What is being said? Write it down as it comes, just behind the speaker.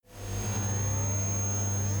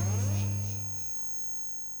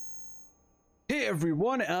Hey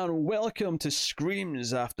everyone, and welcome to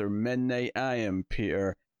Screams After Midnight. I am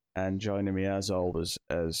Peter, and joining me as always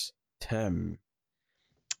is Tim.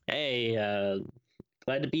 Hey,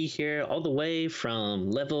 glad to be here all the way from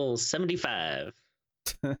level 75.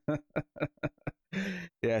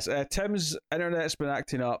 Yes, Tim's internet's been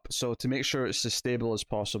acting up, so to make sure it's as stable as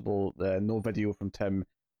possible, no video from Tim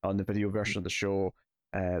on the video version of the show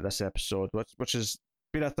this episode, which has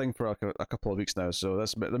been a thing for a couple of weeks now. So there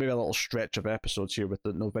may be a little stretch of episodes here with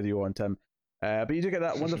no video on Tim, but you do get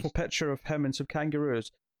that wonderful picture of him and some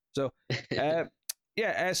kangaroos. So,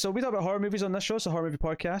 so we talk about horror movies on this show. It's a horror movie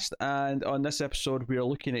podcast, and on this episode, we are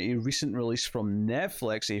looking at a recent release from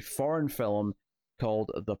Netflix, a foreign film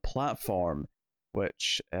called The Platform,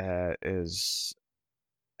 which is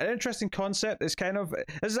an interesting concept. This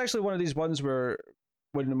is actually one of these ones where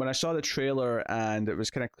when I saw the trailer and it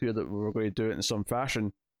was kind of clear that we were going to do it in some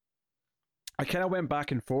fashion, I kind of went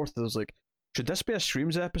back and forth. I was like, should this be a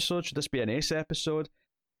Streams episode? Should this be an Ace episode?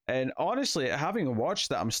 And honestly, having watched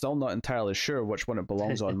that, I'm still not entirely sure which one it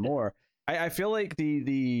belongs on more. I feel like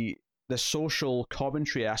the social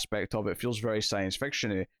commentary aspect of it feels very science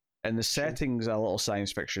fiction-y, and the setting's a little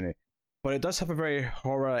science fiction-y, but it does have a very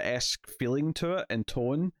horror-esque feeling to it and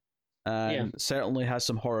tone, and certainly has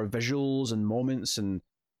some horror visuals and moments, and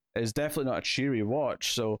is definitely not a cheery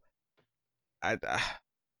watch. So I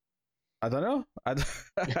don't know. I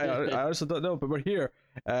honestly don't know, but we're here.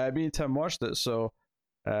 Me and Tim watched it, so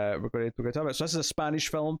we're going to talk about it. So this is a Spanish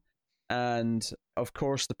film, and of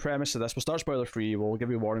course the premise of this, we'll start spoiler free. We'll give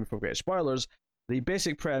you a warning before we get spoilers. The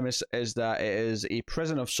basic premise is that it is a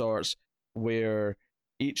prison of sorts where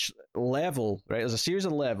each level, right, there's a series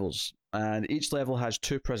of levels, and each level has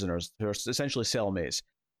two prisoners who are essentially cellmates.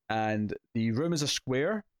 And the room is a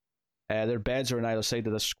square. Their beds are on either side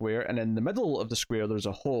of the square, and in the middle of the square there's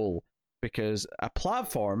a hole, because a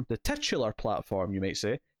platform, the titular platform, you might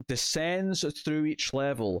say, descends through each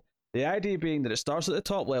level. The idea being that it starts at the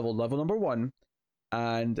top level, level number 1,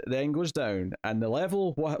 and then goes down. And the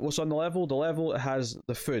level, what's on the level? The level has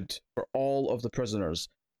the food for all of the prisoners.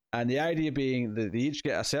 And the idea being that they each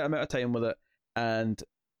get a certain amount of time with it, and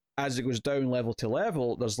as it goes down level to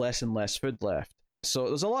level, there's less and less food left. So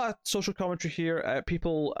there's a lot of social commentary here.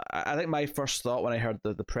 I think my first thought when I heard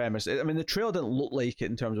the premise, the trailer didn't look like it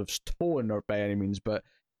in terms of tone or by any means, but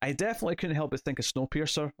I definitely couldn't help but think of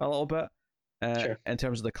Snowpiercer a little bit, in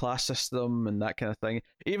terms of the class system and that kind of thing.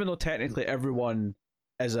 Even though technically everyone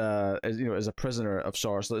is a prisoner of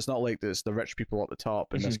sorts, so it's not like it's the rich people at the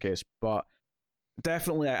top in this case, but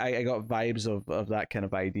definitely I got vibes of that kind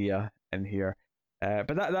of idea in here.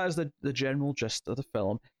 But that is the general gist of the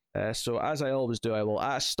film. So as I always do, I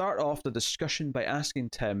will start off the discussion by asking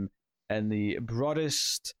Tim, in the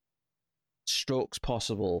broadest strokes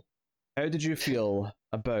possible, how did you feel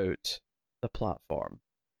about The Platform?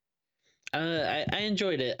 I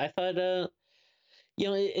enjoyed it. I thought,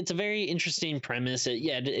 it's a very interesting premise.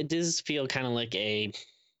 It does feel kind of like a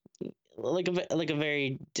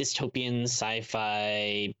very dystopian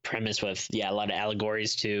sci-fi premise with a lot of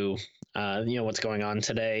allegories to what's going on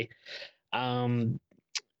today. The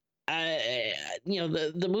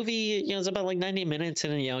movie, is about like 90 minutes,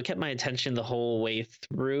 and it kept my attention the whole way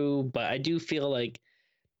through. But I do feel like,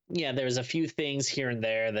 there's a few things here and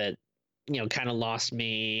there that kind of lost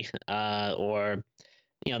me, or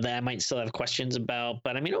that I might still have questions about.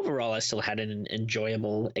 But overall, I still had an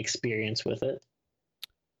enjoyable experience with it.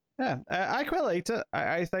 Yeah, I quite liked it.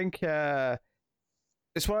 I think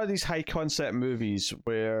it's one of these high concept movies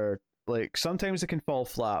where, like, sometimes it can fall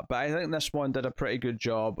flat, but I think this one did a pretty good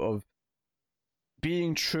job of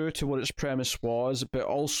being true to what its premise was, but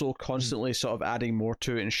also constantly sort of adding more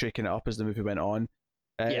to it and shaking it up as the movie went on.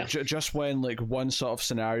 Just when like one sort of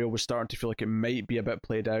scenario was starting to feel like it might be a bit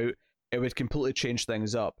played out, it would completely change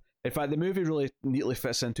things up. In fact, the movie really neatly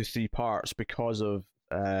fits into 3 parts because of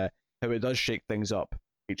how it does shake things up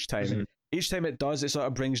each time. Mm-hmm. Each time it does, it sort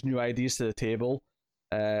of brings new ideas to the table,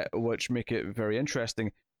 which make it very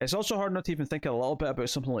interesting. It's also hard not to even think a little bit about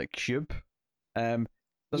something like Cube.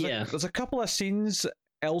 There's a couple of scenes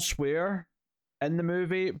elsewhere in the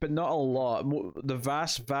movie, but not a lot. The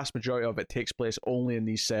vast majority of it takes place only in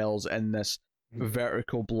these cells in this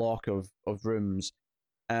vertical block of rooms.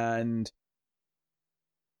 And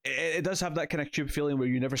it does have that kind of Cube feeling where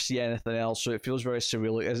you never see anything else, so it feels very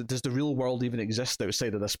surreal. Does the real world even exist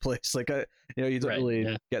outside of this place? Like, you don't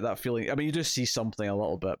really get that feeling. You do see something a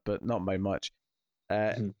little bit, but not by much.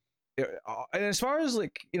 And as far as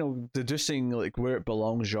deducing like where it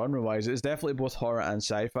belongs genre wise, it's definitely both horror and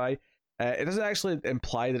sci-fi. It doesn't actually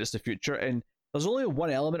imply that it's the future, and there's only one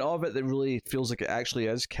element of it that really feels like it actually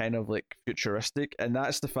is kind of like futuristic, and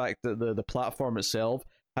that's the fact that the platform itself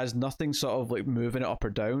has nothing sort of like moving it up or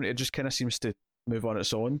down. It just kind of seems to move on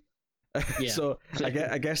its own. Yeah. So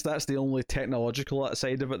I guess that's the only technological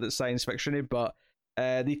side of it that's science fictiony, but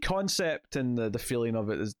the concept and the feeling of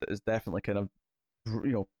it is definitely kind of,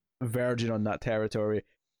 you know, verging on that territory.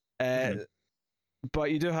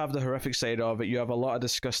 But you do have the horrific side of it. You have a lot of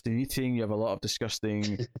disgusting eating. You have a lot of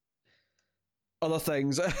disgusting other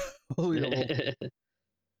things. we'll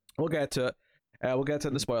get to it. We'll get to it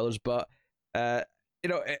in the spoilers, but you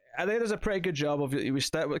know, I think there's a pretty good job of we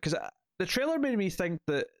start because the trailer made me think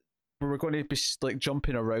that we were going to be like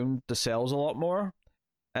jumping around the cells a lot more.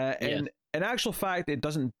 And in actual fact, it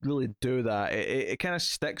doesn't really do that. It kind of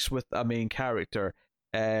sticks with a main character,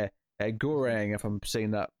 Goreng, if I'm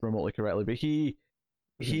saying that remotely correctly. But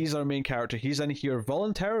he's our main character. He's in here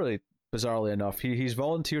voluntarily, bizarrely enough. He's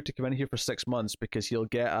volunteered to come in here for 6 months because he'll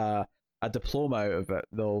get a diploma out of it.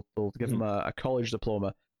 They'll give him a college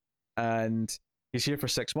diploma, and he's here for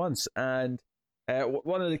 6 months. And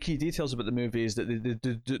one of the key details about the movie is that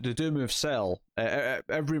they do move cell.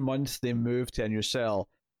 Every month they move to a new cell.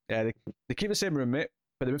 They keep the same roommate,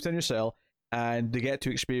 but they move to a new cell, and they get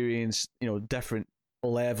to experience, you know, different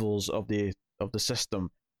levels of the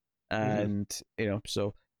system. And you know,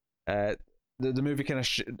 so the movie kind of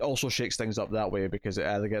also shakes things up that way, because it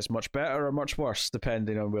either gets much better or much worse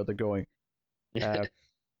depending on where they're going. Yeah,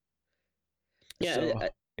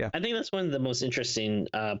 I think that's one of the most interesting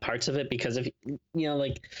parts of it, because if you know,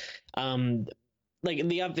 like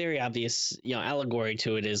the very obvious, you know, allegory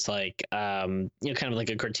to it is like you know, kind of like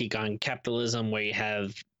a critique on capitalism, where you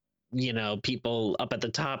have, you know, people up at the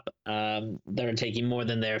top that are taking more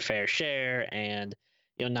than their fair share, and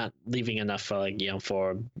you know, not leaving enough for, like, you know,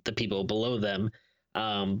 for the people below them.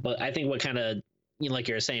 But I think what kind of, you know, like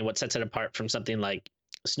you were saying, what sets it apart from something like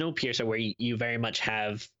Snowpiercer, where you very much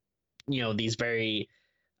have, you know, these very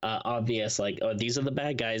obvious, like, oh, these are the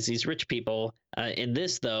bad guys, these rich people. In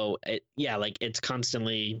this, though, like, it's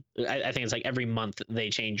constantly, I think it's like every month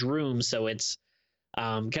they change rooms, so it's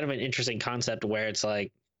kind of an interesting concept where it's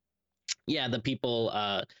like, yeah, the people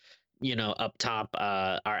you know, up top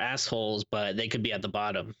are assholes, but they could be at the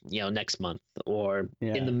bottom, you know, next month, or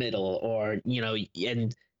in the middle, or, you know,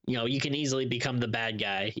 and you know, you can easily become the bad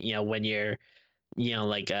guy, you know, when you're, you know,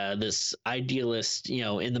 like this idealist, you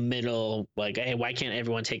know, in the middle, like, hey, why can't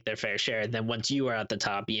everyone take their fair share? And then once you are at the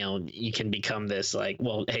top, you know, you can become this, like,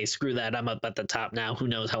 well, hey, screw that, I'm up at the top now, who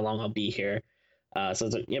knows how long I'll be here. So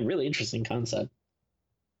it's a really interesting concept.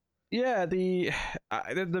 Yeah, the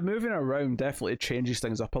moving around definitely changes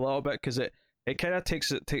things up a little bit, because it kind of takes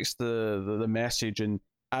the message and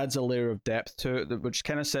adds a layer of depth to it, which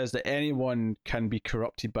kind of says that anyone can be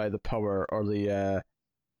corrupted by the power, or the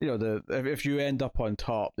you know, if you end up on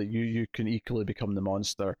top, that you can equally become the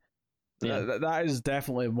monster. That is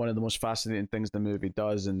definitely one of the most fascinating things the movie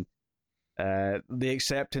does. And the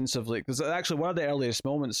acceptance of, like, there's actually one of the earliest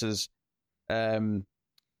moments is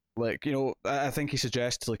like, you know, I think he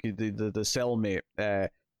suggests, like, the cellmate,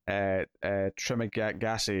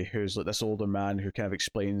 Trimagasi, who's like this older man who kind of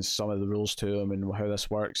explains some of the rules to him and how this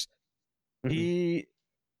works.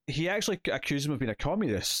 He actually accused him of being a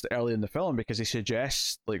communist early in the film, because he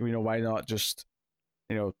suggests, like, you know, why not just,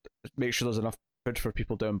 you know, make sure there's enough food for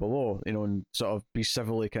people down below, you know, and sort of be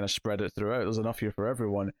civilly kind of spread it throughout. There's enough here for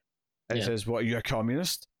everyone. And he says, "What, are you a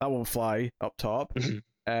communist? That won't fly up top."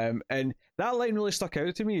 And that line really stuck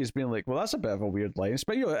out to me as being like, well, that's a bit of a weird line.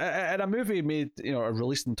 But, you know, in a movie made, you know,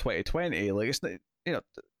 released in 2020, like, it's not, you know,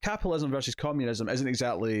 capitalism versus communism isn't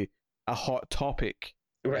exactly a hot topic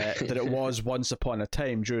that it was once upon a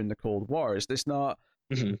time during the Cold War. It's not.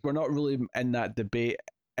 We're not really in that debate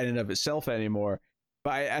in and of itself anymore.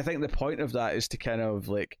 But I think the point of that is to kind of,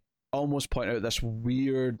 like, almost point out this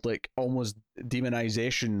weird, like, almost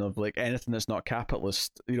demonization of, like, anything that's not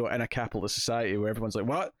capitalist, you know, in a capitalist society where everyone's like,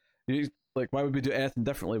 what? Like, why would we do anything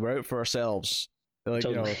differently? We're out for ourselves. Like,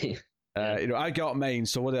 totally. You know, you know, I got mine,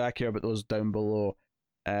 so what do I care about those down below?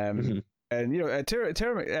 And, you know,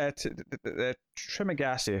 Trimagasi,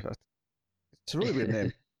 it's a really weird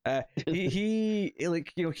name. He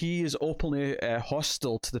like, you know, he is openly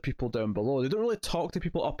hostile to the people down below. They don't really talk to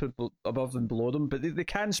people up above and below them, but they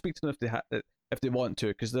can speak to them if they want to,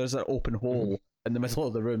 because there's that open hole in the middle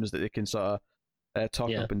of the rooms that they can sort of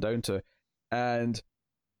talk up and down to. And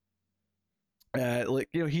like,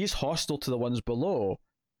 you know, he's hostile to the ones below,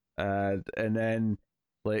 and then,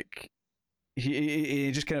 like,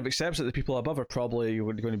 he just kind of accepts that the people above are probably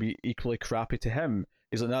going to be equally crappy to him.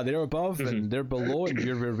 He's like, no, they're above and they're below, and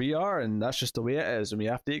you're where we are, and that's just the way it is, and we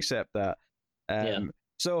have to accept that.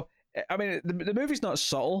 So I mean, the movie's not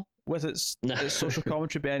subtle with its social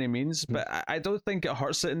commentary by any means, but I don't think it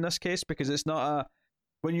hurts it in this case because it's not a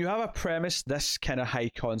when you have a premise this kind of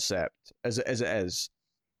high concept as it is.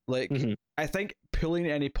 Like I think pulling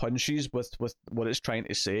any punches with what it's trying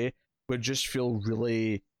to say would just feel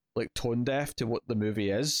really like tone deaf to what the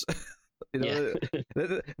movie is.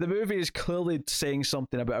 The movie is clearly saying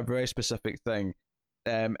something about a very specific thing,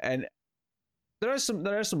 and there is some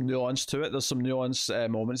nuance to it. There's some nuance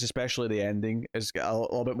moments, especially the ending is a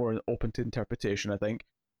little bit more open to interpretation, I think.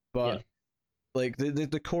 But like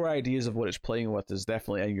the core ideas of what it's playing with is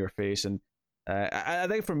definitely in your face, and I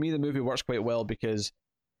think for me the movie works quite well because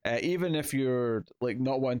even if you're like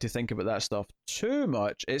not wanting to think about that stuff too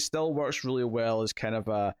much, it still works really well as kind of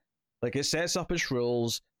a like it sets up its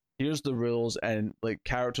rules. Here's the rules, and like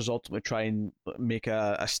characters ultimately try and make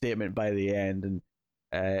a statement by the end,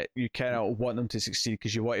 and you kind of want them to succeed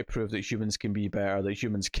because you want to prove that humans can be better, that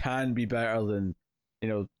humans can be better than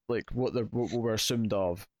like what we're assumed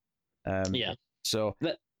of. So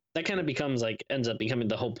that kind of becomes like ends up becoming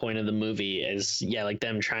the whole point of the movie is like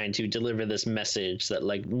them trying to deliver this message that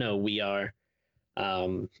like no, we are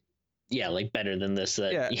like better than this.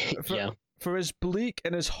 For as bleak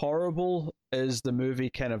and as horrible as the movie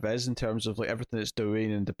kind of is in terms of like everything it's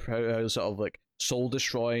doing and how sort of like soul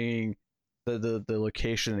destroying the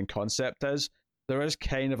location and concept is, there is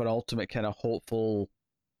kind of an ultimate kind of hopeful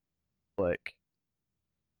like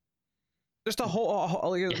just a hope.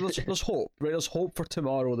 Like, there's hope, right? There's hope for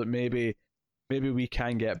tomorrow that maybe we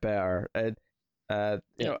can get better. And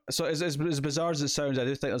so as bizarre as it sounds, I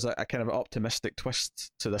do think there's a kind of optimistic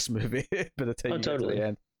twist to this movie by the time you get to the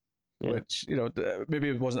end. Yeah. Which maybe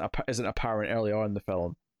it isn't apparent early on in the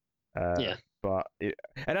film. But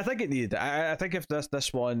and I think it needed. I think if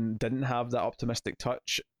this one didn't have that optimistic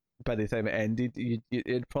touch by the time it ended,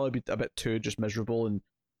 it'd probably be a bit too just miserable, and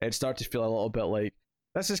it'd start to feel a little bit like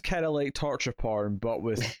this is kind of like torture porn, but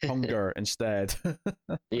with hunger instead.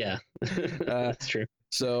 That's true.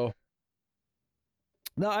 So.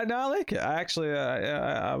 No, I like it.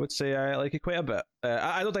 I would say I like it quite a bit.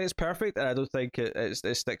 I don't think it's perfect, and I don't think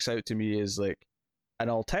it sticks out to me as like an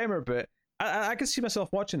all-timer, but I can see myself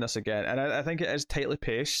watching this again, and I think it is tightly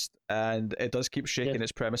paced, and it does keep shaking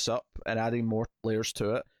its premise up and adding more layers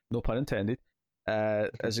to it, no pun intended,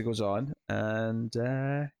 as it goes on, and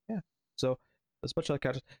so that's much like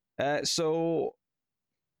characters. So,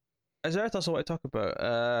 is there anything else I want to talk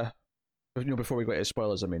about? Before we go into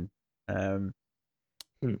spoilers, I mean.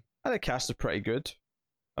 I think the cast is pretty good,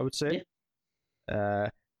 I would say.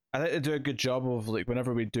 I think they do a good job of like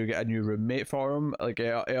whenever we do get a new roommate for them, like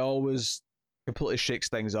it always completely shakes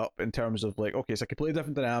things up in terms of like, okay, it's a completely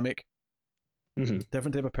different dynamic,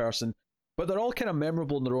 different type of person, but they're all kind of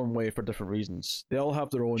memorable in their own way for different reasons. They all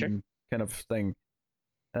have their own kind of thing.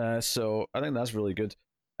 So I think that's really good.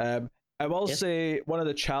 I will say one of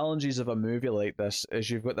the challenges of a movie like this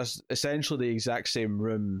is you've got this essentially the exact same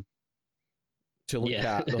room to look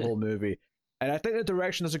at the whole movie, and I think the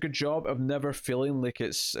direction does a good job of never feeling like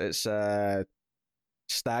it's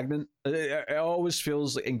stagnant. It always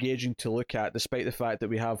feels like engaging to look at, despite the fact that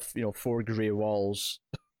we have 4 grey walls.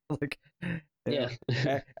 Like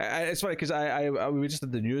it's funny because we just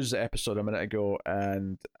did the news episode a minute ago,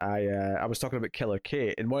 and I was talking about Killer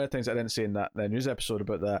Kate, and one of the things I didn't say in that the news episode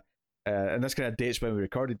about that, and this kind of dates when we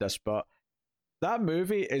recorded this, but that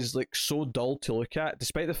movie is like so dull to look at,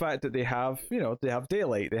 despite the fact that they have, they have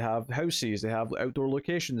daylight, they have houses, they have outdoor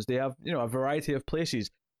locations, they have, a variety of places,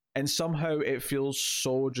 and somehow it feels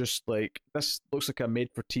so just like this looks like a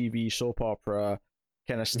made-for-TV soap opera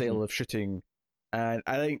kind of style of shooting, and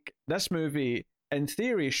I think this movie, in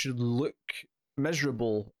theory, should look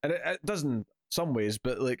miserable, and it does in some ways,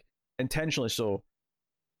 but like intentionally so.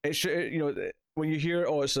 It should, when you hear,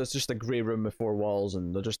 oh, it's just a grey room with 4 walls,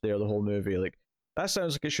 and they're just there the whole movie, like. That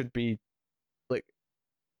sounds like it should be, like,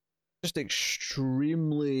 just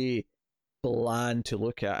extremely bland to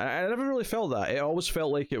look at. I never really felt that. It always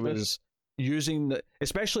felt like it was using,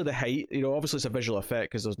 especially the height. Obviously it's a visual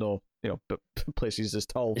effect because there's no, places as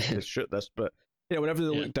tall to shoot this. But whenever they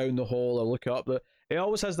look down the hole or look up, it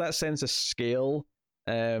always has that sense of scale.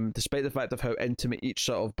 Despite the fact of how intimate each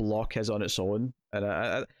sort of block is on its own. And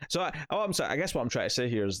I guess what I'm trying to say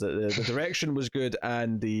here is that the direction was good,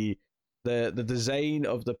 and the design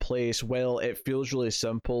of the place, while it feels really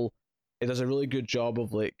simple, it does a really good job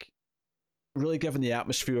of like really giving the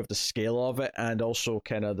atmosphere of the scale of it, and also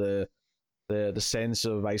kind of the sense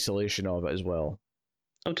of isolation of it as well.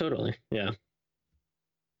 Oh, totally. Yeah.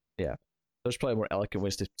 There's probably more eloquent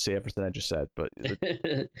ways to say everything I just said, but you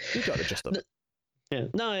got the gist of it. Yeah.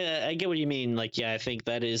 No, I get what you mean. Like, I think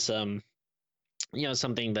that is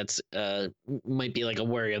something that's might be like a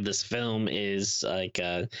worry of this film is like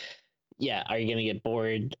yeah, are you gonna get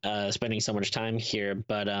bored spending so much time here?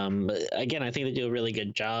 But again, I think they do a really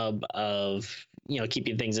good job of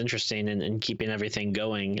keeping things interesting and keeping everything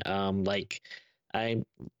going. Like I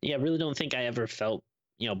really don't think I ever felt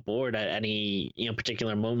bored at any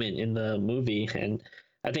particular moment in the movie. And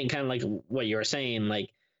I think kind of like what you were saying,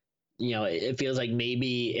 like it feels like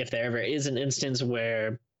maybe if there ever is an instance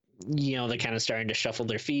where they're kind of starting to shuffle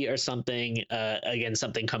their feet or something, again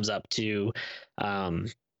something comes up to um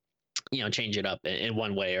change it up in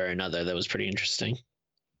one way or another. That was pretty interesting.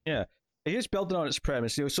 Yeah, it is building on its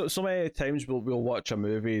premise. So many times we'll watch a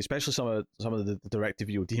movie, especially some of the direct to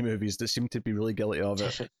VOD movies that seem to be really guilty of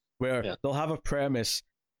it, where Yeah. they'll have a premise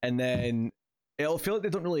and then it'll feel like they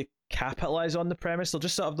don't really capitalize on the premise. They'll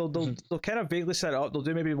just sort of they'll kind of vaguely set it up. They'll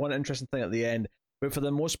do maybe one interesting thing at the end, but for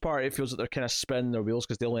the most part, it feels like they're kind of spinning their wheels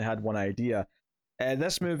because they only had one idea. And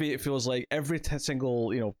this movie, it feels like every single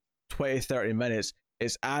 20-30 minutes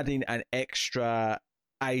is adding an extra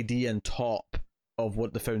idea on top of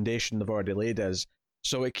what the foundation they've already laid is.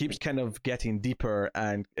 So it keeps kind of getting deeper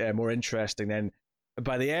and more interesting. Then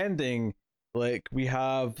by the ending, like we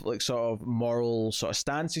have like sort of moral sort of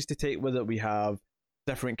stances to take with it. We have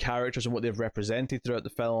different characters and what they've represented throughout the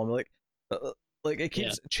film. Like it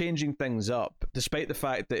keeps changing things up, despite the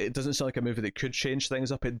fact that it doesn't sound like a movie that could change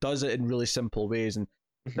things up. It does it in really simple ways, and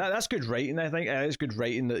that's good writing. I think it's good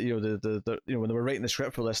writing that the when they were writing the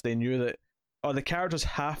script for this, they knew that the characters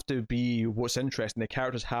have to be what's interesting. The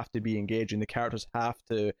characters have to be engaging. The characters have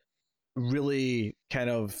to really kind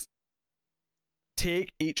of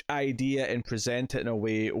take each idea and present it in a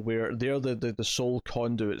way where they're the sole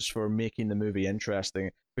conduits for making the movie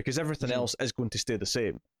interesting, because everything else is going to stay the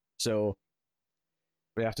same. So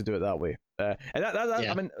we have to do it that way. And that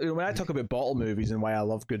I mean, when I talk about bottle movies and why I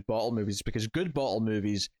love good bottle movies, because good bottle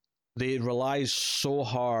movies, they rely so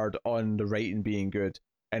hard on the writing being good,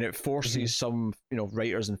 and it forces some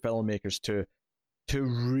writers and filmmakers to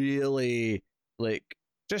really like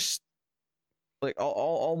just like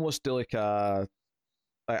almost do like a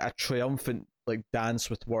triumphant like dance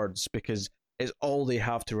with words, because it's all they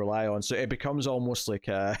have to rely on. So it becomes almost like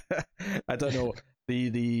a I don't know,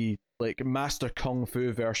 the like master kung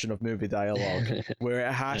fu version of movie dialogue, where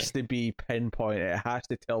it has to be pinpoint, it has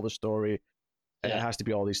to tell the story, and it has to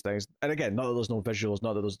be all these things. And again, not that there's no visuals,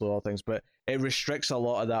 not that there's no other things, but it restricts a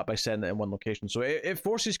lot of that by setting it in one location. So it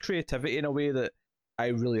forces creativity in a way that I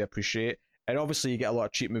really appreciate. And obviously you get a lot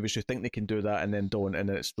of cheap movies who think they can do that and then don't, and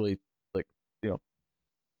it's really like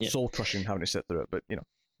soul crushing having to sit through it. But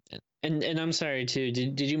And I'm sorry too.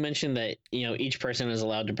 Did you mention that each person is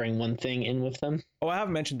allowed to bring one thing in with them? Oh, I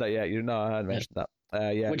haven't mentioned that yet. I hadn't mentioned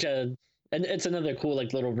that. Yeah. Which and it's another cool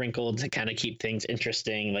like little wrinkle to kind of keep things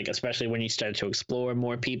interesting, like especially when you start to explore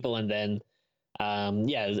more people, and then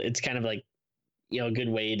it's kind of like a good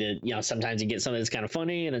way to sometimes you get something that's kind of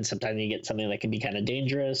funny, and then sometimes you get something that can be kind of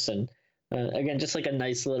dangerous, and again just like a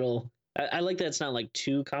nice little. I like that it's not like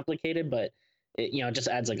too complicated, but it just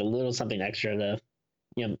adds like a little something extra to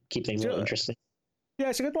keep things a little interesting.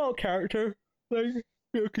 Yeah, it's a good little character thing.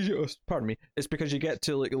 Because pardon me, it's because you get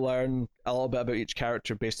to like learn a little bit about each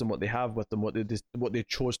character based on what they have with them, what they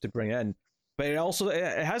chose to bring in. But it also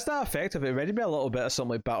it has that effect of it reminded me a little bit of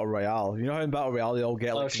something like Battle Royale. You know how in Battle Royale they all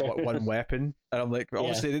get like one weapon, and I'm like,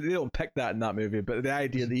 obviously they don't pick that in that movie, but the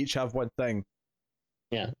idea they each have one thing.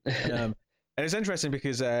 Yeah. And it's interesting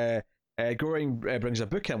because Goring brings a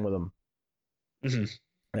book in with him.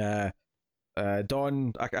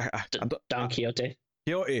 Don Quixote.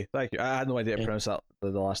 Quixote, thank you. I had no idea to pronounce that the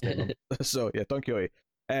last name. So yeah, Don Quixote.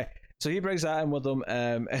 So he brings that in with him,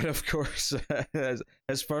 and of course,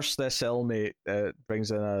 his first cellmate brings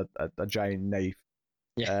in a giant knife.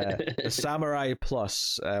 The Samurai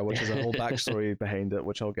Plus, which is a whole backstory behind it,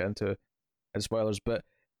 which I'll get into in spoilers. But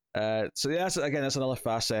so yeah, that's another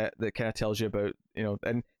facet that kind of tells you about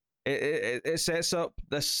and it sets up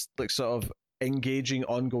this like sort of engaging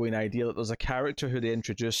ongoing idea that there's a character who they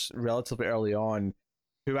introduce relatively early on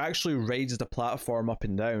who actually rides the platform up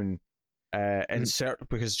and down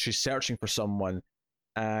because she's searching for someone,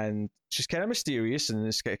 and she's kind of mysterious, and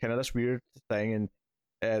it's kind of this weird thing,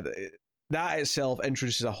 and that itself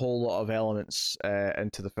introduces a whole lot of elements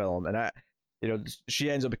into the film, and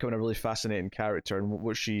she ends up becoming a really fascinating character, and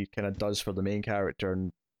what she kind of does for the main character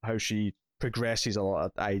and how she progresses a lot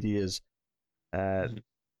of ideas.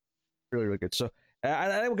 Really, really good. So I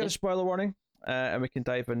think we'll get a spoiler warning, and we can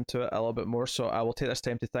dive into it a little bit more. So I will take this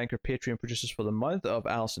time to thank our Patreon producers for the month of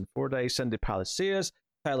Alison Fordyce, Cindy Palacios,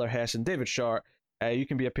 Tyler Hess, and David Sharp. You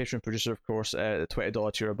can be a Patreon producer, of course, at the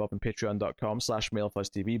 $20 tier above on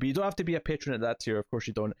patreon.com/MailFuzzTV. But you don't have to be a patron at that tier, of course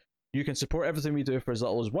you don't. You can support everything we do for as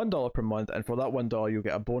little as $1 per month, and for that $1, you'll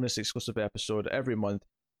get a bonus exclusive episode every month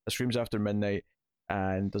that streams after midnight.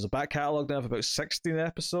 And there's a back catalogue now of about 16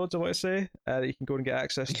 episodes, I want to say, that you can go and get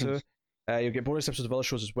access to. You'll get bonus episodes of other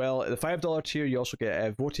shows as well. At the $5 tier, you also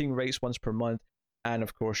get voting rights once per month. And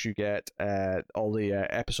of course, you get all the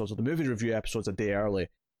episodes of the movie review episodes a day early.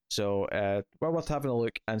 So, well worth having a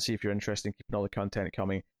look and see if you're interested in keeping all the content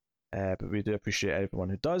coming. But we do appreciate everyone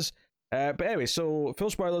who does. But anyway, so full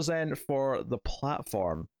spoilers then for The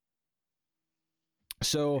Platform.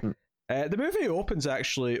 So, the movie opens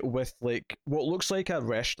actually with like what looks like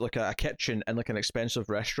a kitchen in like an expensive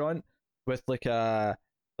restaurant with like a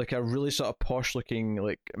really sort of posh looking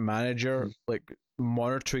like manager like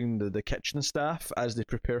monitoring the kitchen staff as they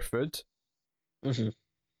prepare food.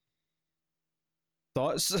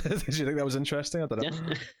 Thoughts? Did you think that was interesting? I don't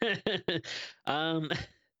know.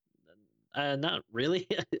 Not really.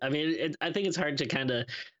 I mean, I think it's hard to kind of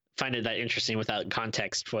find it that interesting without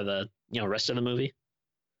context for the rest of the movie.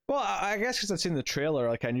 Well, I guess because I'd seen the trailer,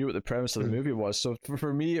 like I knew what the premise of the movie was. So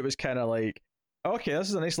for me, it was kind of like, okay, this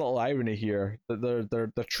is a nice little irony here that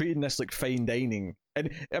they're treating this like fine dining. And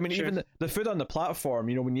I mean, even the food on the platform,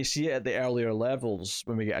 when you see it at the earlier levels,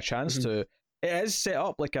 when we get a chance to, it is set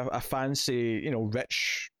up like a fancy,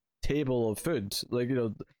 rich table of food. Like,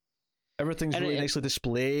 everything's really nicely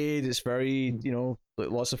displayed. It's very, like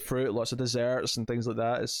lots of fruit, lots of desserts and things like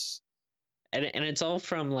that. And it's all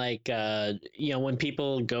from like when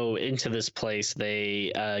people go into this place,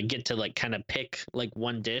 they get to like kind of pick like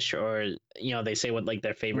one dish, or they say what like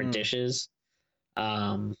their favorite dish is.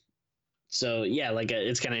 So yeah, like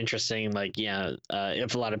it's kind of interesting. Like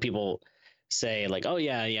if a lot of people say like, oh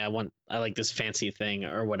yeah, I like this fancy thing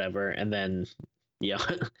or whatever, and then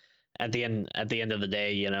at the end of the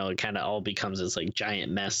day, it kind of all becomes this like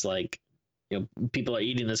giant mess. Like people are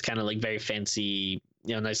eating this kind of like very fancy,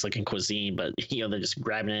 nice looking cuisine, but they're just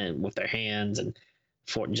grabbing it with their hands and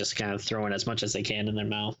just kind of throwing as much as they can in their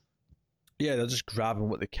mouth. Yeah, they're just grabbing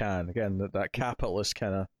what they can. Again, that capitalist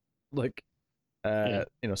kind of like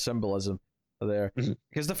symbolism there.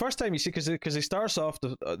 Because the first time you see, because it starts off,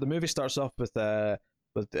 the movie starts off with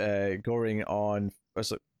Goring on, I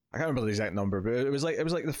can't remember the exact number, but it was like the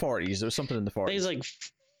 40s. It was something in the 40s. It was like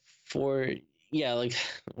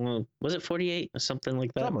was it 48 or something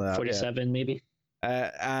like that? 47 maybe.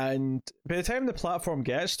 And by the time the platform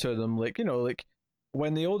gets to them, like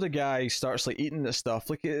when the older guy starts like eating the stuff,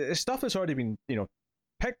 like it's stuff that's already been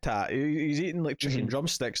picked at. He's eating like chicken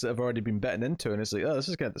drumsticks that have already been bitten into, and it's like, oh, this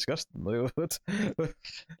is kind of disgusting. Like, what?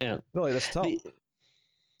 Yeah, no, like, that's tough.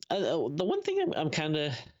 The one thing I'm kind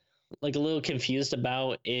of like a little confused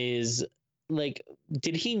about is like,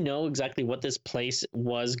 did he know exactly what this place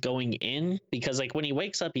was going in? Because like when he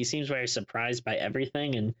wakes up, he seems very surprised by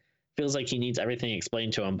everything and feels like he needs everything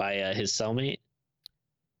explained to him by his cellmate.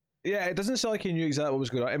 Yeah, it doesn't sound like he knew exactly what was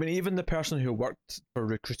going on. I mean, even the person who worked for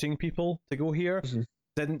recruiting people to go here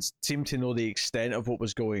didn't seem to know the extent of what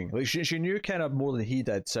was going. Like she knew kind of more than he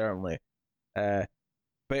did, certainly. But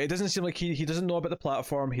it doesn't seem like he doesn't know about the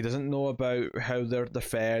platform. He doesn't know about how they're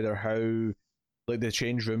fed or how like they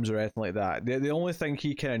change rooms or anything like that. The only thing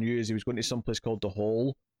he kind of knew is he was going to some place called The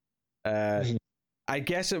Hole. I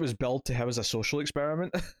guess it was billed to him as a social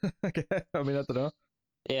experiment. I mean, I don't know.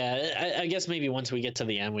 Yeah, I guess maybe once we get to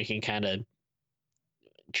the end, we can kind of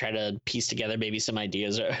try to piece together maybe some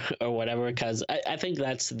ideas or whatever, because I think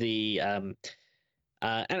that's the and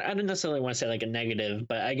I don't necessarily want to say like a negative,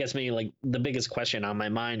 but I guess maybe like the biggest question on my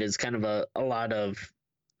mind is kind of a lot of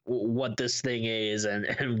what this thing is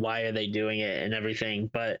and why are they doing it and everything.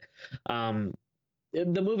 But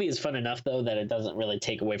the movie is fun enough though that it doesn't really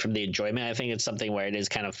take away from the enjoyment. I think it's something where it is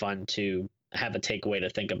kind of fun to have a takeaway to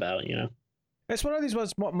think about, It's one of these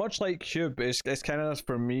ones, much like Cube, it's kind of,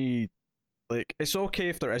 for me, like, it's okay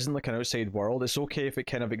if there isn't like an outside world. It's okay if it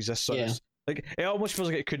kind of exists on like, it almost feels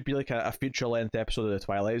like it could be like a feature-length episode of The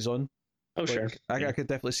Twilight Zone. Oh, like, sure. I could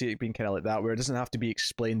definitely see it being kind of like that, where it doesn't have to be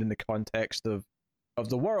explained in the context of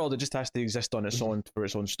the world. It just has to exist on its own for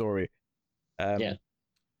its own story.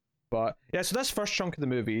 But yeah, so that's first chunk of the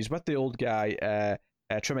movie. He's with the old guy,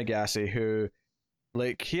 Trimagasi, who,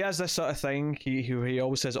 like, he has this sort of thing. He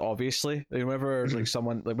always says obviously. Like, whenever like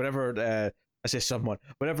someone, like whenever I say someone,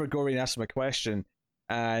 whenever Goring asks him a question,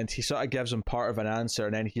 and he sort of gives him part of an answer,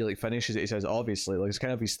 and then he like finishes it. He says obviously, like it's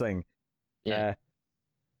kind of his thing. Yeah.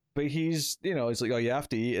 But he's he's like, oh, you have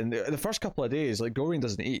to eat. And the first couple of days, like Goring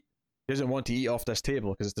doesn't eat. He doesn't want to eat off this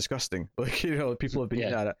table because it's disgusting. Like, people have been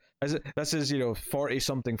eating at it. This is 40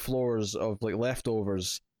 something floors of like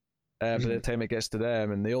leftovers, by the time it gets to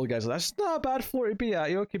them, and the old guy's like, "That's not a bad floor to be at.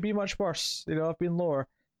 You know, it could be much worse. You know, I've been lower."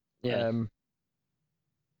 Yeah.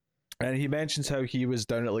 And he mentions how he was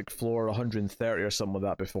down at like floor 130 or something like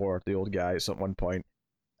that before, the old guy, at some one point.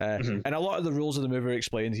 And a lot of the rules of the movie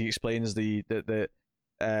he explains the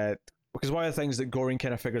because one of the things that Goring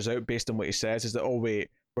kind of figures out based on what he says is that, oh wait,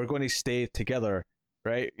 we're going to stay together,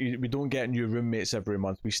 right? We don't get new roommates every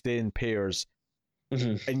month. We stay in pairs.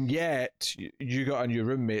 And yet you got a new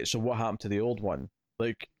roommate, so what happened to the old one?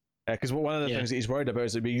 Like, because one of the things that he's worried about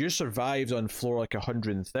is that you survived on floor like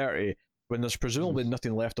 130 when there's presumably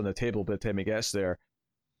nothing left on the table by the time he gets there.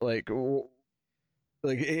 Like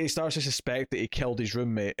he starts to suspect that he killed his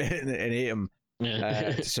roommate and ate him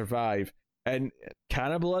to survive. And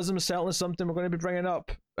cannibalism is certainly something we're going to be bringing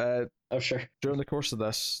up. Sure. During the course of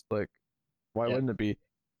this, like, why wouldn't it be?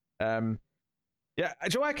 Yeah, do you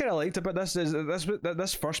know what I kind of liked about this is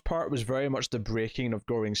this first part was very much the breaking of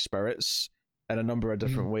Goring's spirits in a number of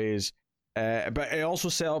different ways. But it also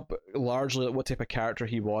set up largely what type of character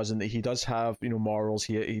he was, and that he does have, you know, morals.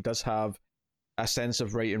 He does have a sense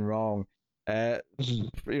of right and wrong.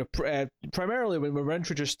 Primarily when we're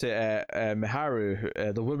introduced to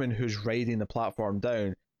Miharu, the woman who's riding the platform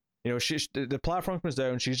down. You know, the platform comes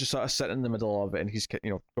down. She's just sort of sitting in the middle of it, and he's,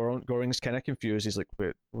 you know, Goring's kind of confused. He's like,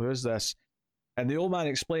 "Wait, who is this?" And the old man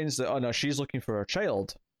explains that, oh no, she's looking for her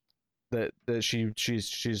child, that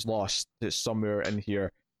she's lost. It's somewhere in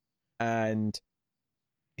here, and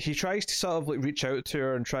he tries to sort of like reach out to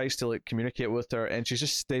her and tries to like communicate with her, and she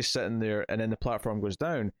just stays sitting there, and then the platform goes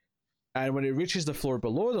down. And when it reaches the floor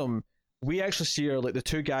below them, we actually see her, like the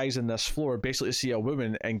two guys in this floor basically see a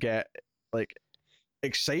woman and get like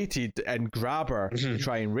excited and grab her to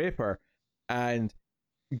try and rape her. And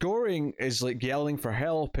Goring is like yelling for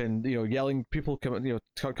help, and, you know, yelling, people come, you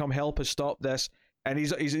know, come help us, stop this. And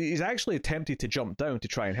he's actually tempted to jump down to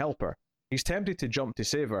try and help her. He's tempted to jump to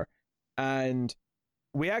save her. And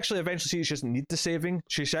we actually eventually see she doesn't need the saving.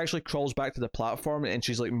 She actually crawls back to the platform, and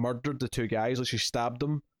she's like murdered the two guys, like she stabbed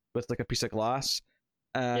them with like a piece of glass.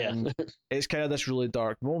 And it's kind of this really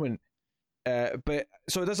dark moment. But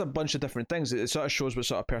so it does a bunch of different things. It sort of shows what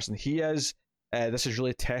sort of person he is. This is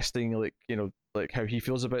really testing, like, you know, like how he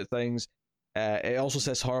feels about things. It also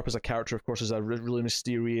sets her up as a character, of course, as a really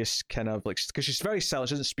mysterious kind of like, because she's very silent.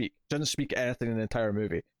 She doesn't speak anything in the entire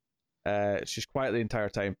movie. She's quiet the entire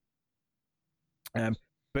time. But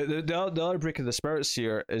the other break of the spirits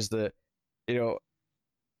here is that, you know,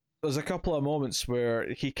 there's a couple of moments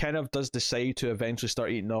where he kind of does decide to eventually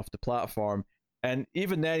start eating off the platform, and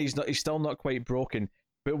even then he's still not quite broken.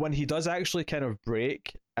 But when he does actually kind of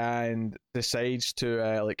break and decides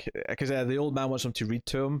to like, because the old man wants him to read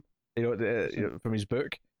to him, you know, from his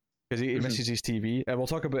book, because he misses his TV, and we'll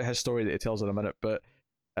talk about his story that he tells in a minute. But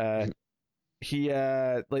he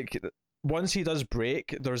like, once he does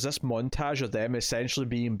break, there's this montage of them essentially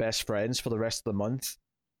being best friends for the rest of the month,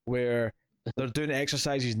 where they're doing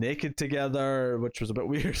exercises naked together, which was a bit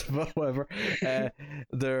weird, but whatever.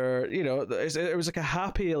 They're, you know, it was like a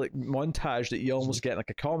happy like montage that you almost get in like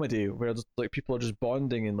a comedy, where like people are just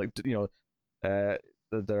bonding, and like, you know,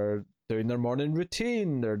 they're doing their morning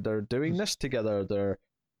routine, they're doing this together, they're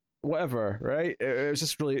whatever, right? It was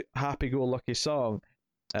just really happy-go-lucky song.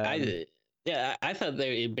 I thought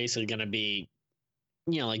they were basically gonna be,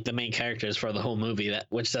 you know, like the main characters for the whole movie, that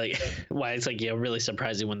which like why it's like, you know, really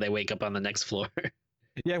surprising when they wake up on the next floor.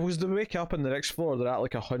 Yeah, because they wake up on the next floor, they're at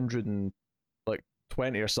like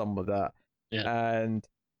 120 or something like that. Yeah. And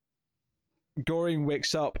Goring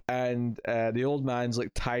wakes up, and the old man's like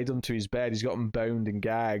tied him to his bed. He's got him bound and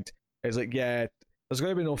gagged. He's like, yeah, there's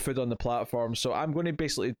going to be no food on the platform, so I'm going to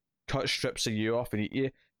basically cut strips of you off and eat you.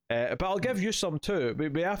 But I'll give you some too.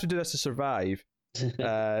 We have to do this to survive.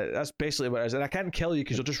 That's basically what it is, and I can't kill you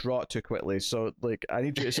because you'll just rot too quickly. So like, I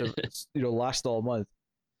need you to you know, last all month.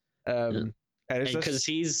 And because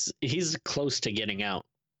he's close to getting out.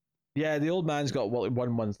 Yeah, the old man's got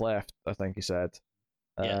 1 month left, I think he said.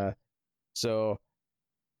 So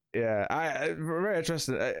yeah, I very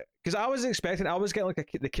interesting, because I was getting like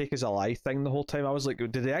the cake is a lie thing the whole time. I was like,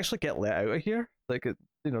 did they actually get let out of here? Like,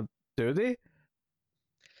 you know, do they?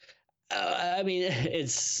 I mean,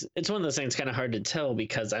 it's one of those things kind of hard to tell,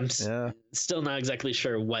 because I'm still not exactly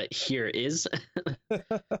sure what here is.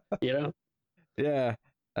 You know? Yeah.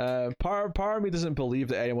 Part of me doesn't believe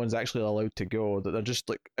that anyone's actually allowed to go. That they're just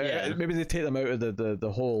like, maybe they take them out of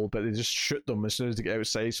the hole, but they just shoot them as soon as they get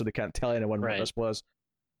outside, so they can't tell anyone what this was.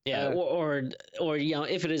 Yeah, or you know,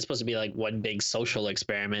 if it is supposed to be like one big social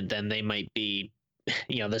experiment, then they might be,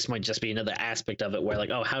 you know, this might just be another aspect of it, where like,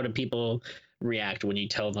 oh, how do people react when you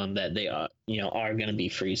tell them that they are, you know, are going to be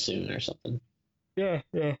free soon or something? Yeah.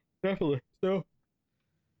 definitely. So,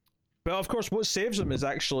 but of course, what saves him is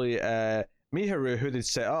actually Miharu, who they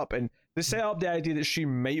set up, and they set up the idea that she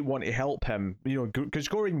might want to help him. You know, because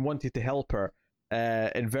Goring wanted to help her,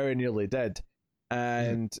 and very nearly did.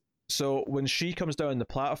 And so when she comes down the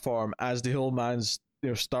platform, as the old man's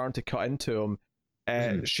starting to cut into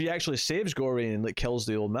him, she actually saves Goring and like kills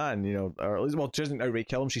the old man. You know, or at least, well, she doesn't outright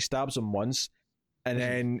kill him. She stabs him once. And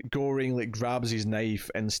then Goring like grabs his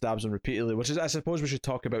knife and stabs him repeatedly, which is, I suppose we should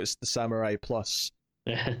talk about the Samurai Plus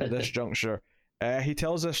at this juncture. He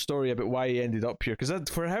tells this story about why he ended up here, because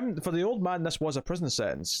for the old man, this was a prison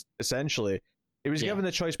sentence, essentially. He was given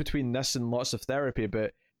the choice between this and lots of therapy,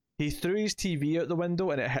 but he threw his TV out the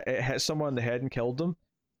window and it hit someone in the head and killed them.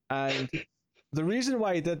 And the reason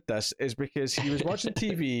why he did this is because he was watching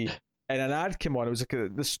TV and an ad came on. It was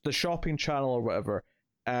like the shopping channel or whatever.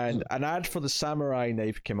 And an ad for the samurai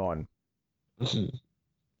knife came on, and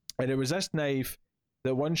it was this knife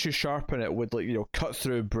that once you sharpen it would cut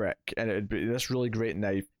through brick, and it would be this really great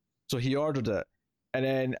knife. So he ordered it, and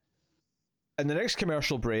then in the next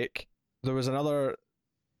commercial break there was another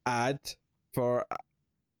ad for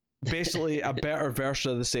basically a better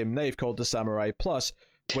version of the same knife called the Samurai Plus,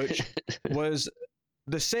 which was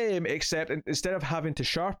the same, except instead of having to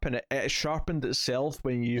sharpen it, it sharpened itself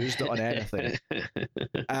when you used it on anything.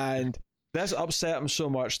 And this upset him so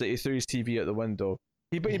much that he threw his TV out the window.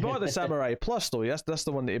 He bought the Samurai Plus though. That's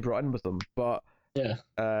the one that he brought in with him. But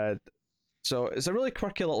so it's a really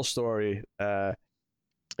quirky little story.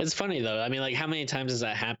 It's funny though. I mean, like, how many times does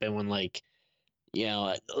that happen when, like, I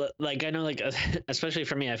know, like, especially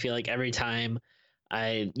for me, I feel like every time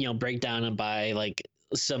I break down and buy like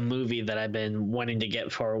some movie that I've been wanting to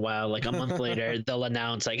get for a while, like a month later they'll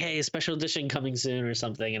announce like, hey, special edition coming soon or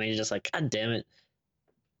something, and I just like, god damn it.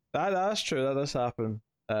 That's true. That does happen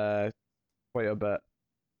quite a bit.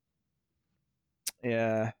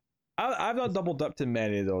 Yeah, I've not double dipped in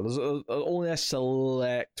many though. There's only a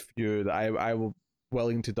select few that I will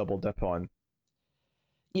willing to double dip on.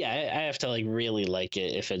 Yeah, I have to like really like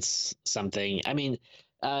it if it's something. I mean,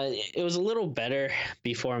 it was a little better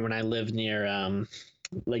before when I lived near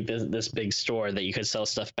like this big store that you could sell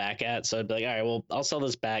stuff back at. So I'd be like, all right, well, I'll sell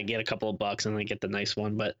this back, get a couple of bucks, and then get the nice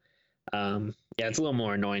one. But yeah, it's a little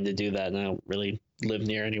more annoying to do that, and I don't really live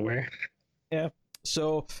near anywhere. Yeah.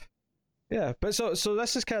 So yeah, but so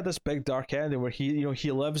this is kind of this big dark ending where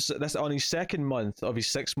he lives this on his second month of his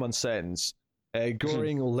 6 month sentence.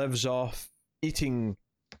 Goring lives off eating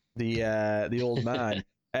the old man.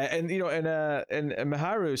 And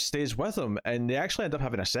Miharu stays with him, and they actually end up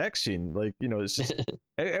having a sex scene. Like, it's just,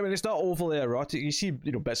 I mean, it's not overly erotic. You see,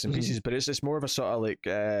 bits and pieces, but it's more of a sort of like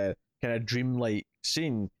kind of dreamlike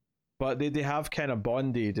scene. But they have kind of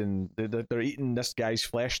bonded, and they're eating this guy's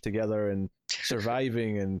flesh together and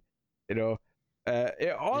surviving, and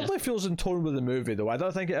it oddly feels in tone with the movie though. I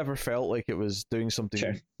don't think it ever felt like it was doing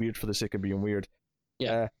something weird for the sake of being weird.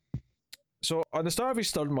 Yeah. So on the start of his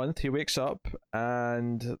third month, he wakes up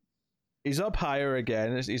and he's up higher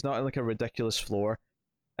again. He's not in like a ridiculous floor,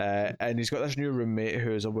 and he's got this new roommate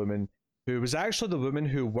who is a woman who was actually the woman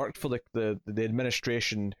who worked for the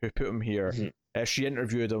administration who put him here. She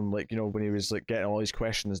interviewed him when he was like getting all his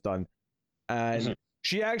questions done, and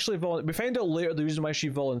she actually we find out later the reason why she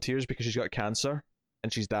volunteers because she's got cancer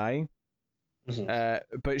and she's dying.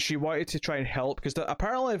 But she wanted to try and help because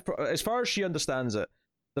apparently, as far as she understands it,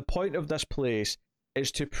 the point of this place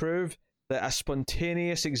is to prove that a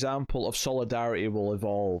spontaneous example of solidarity will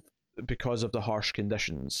evolve because of the harsh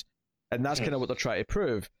conditions. And that's kind of what they're trying to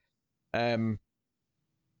prove.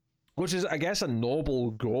 Which is, I guess, a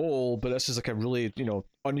noble goal, but this is like a really,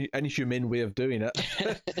 inhumane way of doing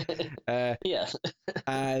it. Yeah.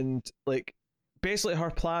 And, like, basically her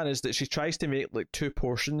plan is that she tries to make, like, 2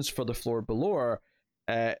 portions for the floor below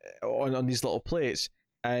her on these little plates.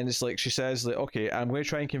 And it's like, she says, like, okay, I'm going to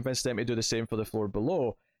try and convince them to do the same for the floor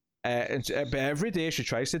below. But every day she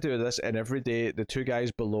tries to do this, and every day the 2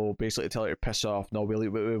 guys below basically tell her to piss off. No, we'll eat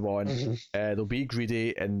what we want. They'll be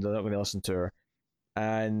greedy, and they're not going to listen to her.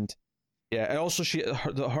 And yeah, and also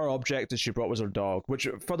her object that she brought was her dog, which,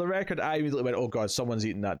 for the record, I immediately went, oh god, someone's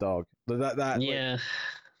eating that dog. Yeah.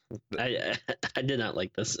 I did not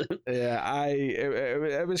like this. Yeah,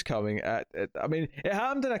 it was coming. I mean, it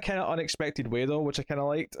happened in a kind of unexpected way though, which I kind of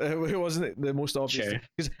liked. It wasn't the most obvious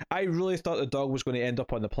because I really thought the dog was going to end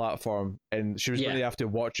up on the platform, and she was going to have to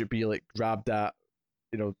watch it be like grabbed at,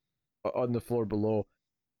 on the floor below.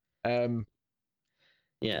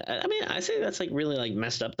 Yeah, I mean, I say that's like really like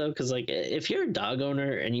messed up though, because like if you're a dog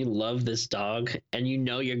owner and you love this dog and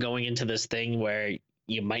you're going into this thing where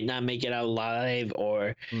you might not make it out alive,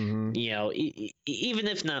 or Mm-hmm. even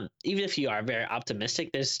if you are very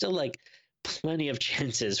optimistic, there's still like plenty of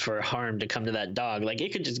chances for harm to come to that dog. Like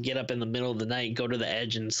it could just get up in the middle of the night, go to the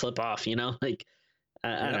edge, and slip off. Like I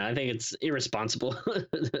don't know. I think it's irresponsible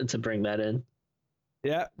to bring that in.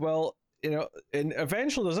 Yeah, well, and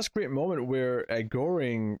eventually there's this great moment where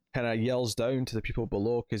Goring kind of yells down to the people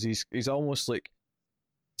below because he's almost like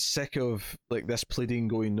sick of like this pleading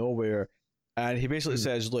going nowhere, and he basically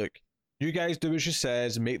says, "Look, you guys do as she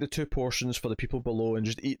says, make the 2 portions for the people below, and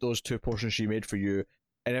just eat those 2 portions she made for you.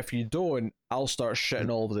 And if you don't, I'll start shitting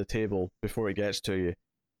all over the table before it gets to you,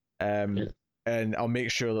 and I'll make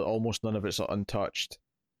sure that almost none of it's untouched."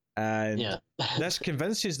 And this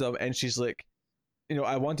convinces them, and she's like,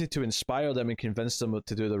 I wanted to inspire them and convince them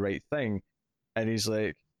to do the right thing. And he's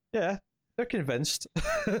like, yeah, they're convinced.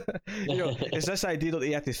 It's this idea that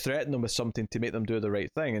you have to threaten them with something to make them do the right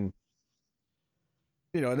thing. And,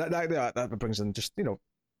 that brings in just,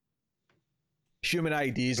 human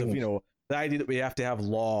ideas of, the idea that we have to have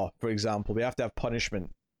law, for example. We have to have punishment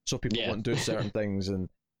so people won't do certain things. And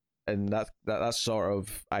that sort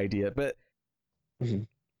of idea. But,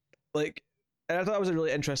 like, and I thought that was a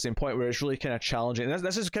really interesting point where it's really kind of challenging. And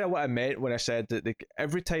this is kind of what I meant when I said that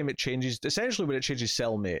every time it changes, essentially when it changes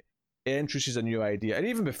cellmate, it introduces a new idea. And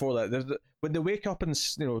even before that, when they wake up in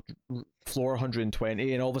floor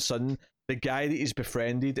 120, and all of a sudden the guy that he's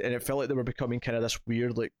befriended, and it felt like they were becoming kind of this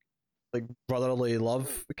weird like brotherly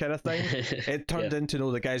love kind of thing. It turned into,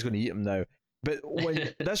 no, the guy's going to eat him now. But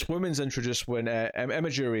when this woman's introduced, when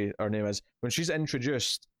Imagery, her name is, when she's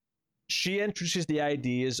introduced, she introduces the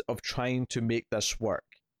ideas of trying to make this work.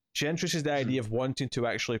 She introduces the idea of wanting to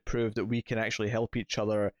actually prove that we can actually help each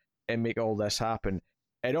other and make all this happen.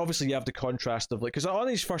 And obviously you have the contrast of, like, because on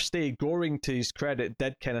his first day, Goring, to his credit,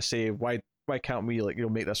 did kind of say, why can't we, like,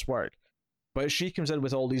 make this work? But she comes in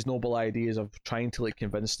with all these noble ideas of trying to, like,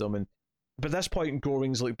 convince them. And but at this point,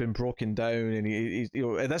 Goring's, like, been broken down, and he's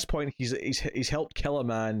at this point he's helped kill a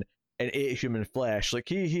man and ate human flesh. Like,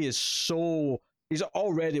 he is so, he's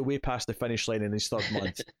already way past the finish line in his 3rd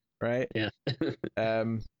month, right? Yeah.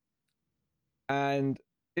 And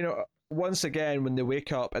once again, when they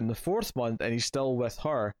wake up in the 4th month and he's still with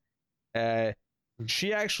her,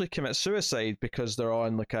 she actually commits suicide because they're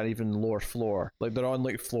on like an even lower floor. Like they're on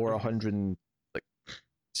like floor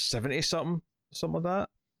 170 something like that.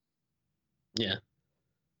 Yeah.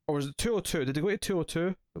 Or was it 202? Did they go to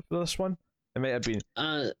 202 for this one? It might have been.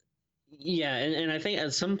 Yeah, and I think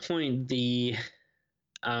at some point the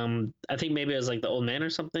I think maybe it was like the old man or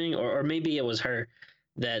something, or maybe it was her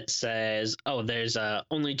that says, "Oh, there's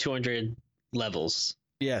only 200 levels."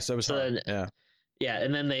 Yes, it was her. Then, yeah,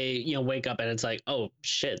 and then they wake up and it's like, "Oh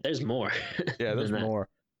shit, there's more." Yeah, there's more.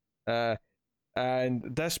 And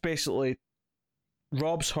this basically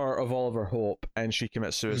robs her of all of her hope, and she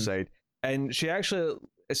commits suicide. And she actually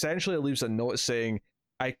essentially leaves a note saying,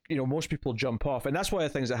 most people jump off, and that's one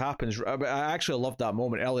of the things that happens. I actually loved that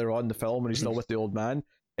moment earlier on in the film when he's still with the old man.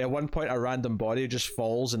 At one point, a random body just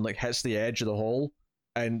falls and like hits the edge of the hole,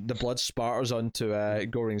 and the blood spatters onto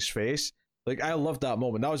Goring's face. Like, I loved that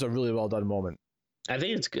moment. That was a really well done moment. I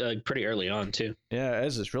think it's pretty early on too. Yeah, it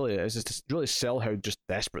is. It's just really sell how just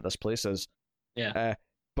desperate this place is. Yeah.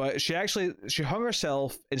 But she hung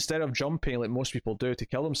herself instead of jumping like most people do to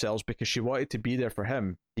kill themselves because she wanted to be there for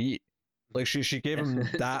him to eat. Like she gave him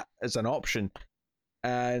that as an option,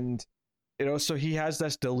 and so he has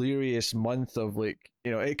this delirious month of like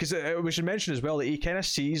because we should mention as well that he kind of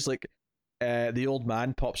sees like the old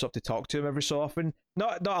man pops up to talk to him every so often.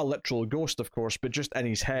 Not a literal ghost, of course, but just in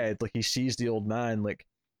his head, like he sees the old man like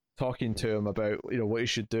talking to him about what he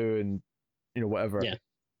should do and whatever. Yeah.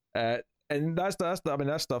 And that's I mean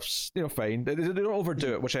that stuff's fine. They don't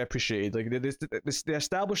overdo it, which I appreciate. Like they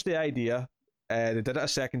established the idea. They did it a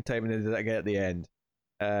second time and they did it again at the end.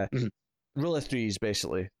 Rule of threes,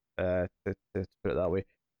 basically, to put it that way.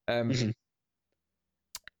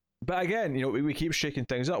 But again, we keep shaking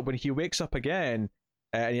things up. When he wakes up again,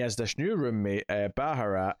 and he has this new roommate,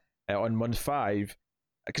 Baharat, on month 5,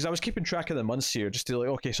 because I was keeping track of the months here, just to like,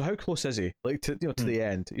 okay, so how close is he? Like to the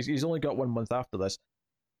end. He's only got 1 month after this,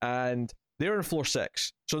 and they're on floor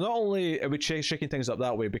 6. So not only are we shaking things up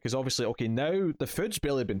that way, because obviously, okay, now the food's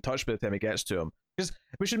barely been touched by the time it gets to him. Because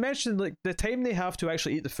we should mention, like, the time they have to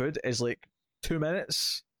actually eat the food is like 2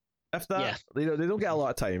 minutes, if that. Yeah. They don't get a lot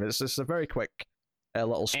of time. It's just a very quick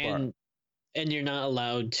little spurt. And you're not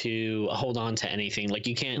allowed to hold on to anything. Like,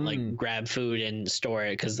 you can't like grab food and store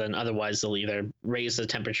it, because then otherwise they'll either raise the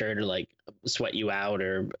temperature to like sweat you out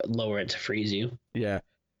or lower it to freeze you. Yeah.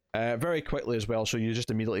 very quickly as well. So you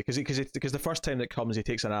just immediately because the first time that comes, he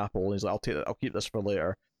takes an apple and he's like, I'll keep this for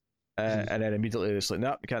later, and then immediately it's like,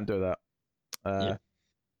 no, you can't do that. Yeah.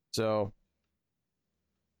 So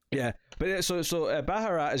yeah, but so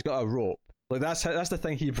Baharat has got a rope. Like that's the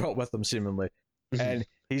thing he brought with him seemingly, and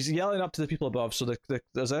he's yelling up to the people above. So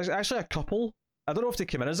there's actually a couple. I don't know if they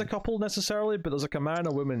came in as a couple necessarily, but there's like a man and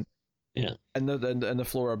a woman. Yeah. In the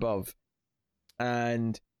floor above,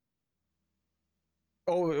 and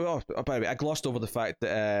by the way, I glossed over the fact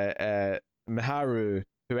that Miharu,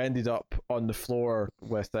 who ended up on the floor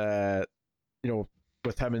with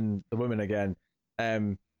with him and the woman again,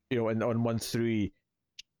 on 1-3.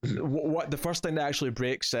 What the first thing that actually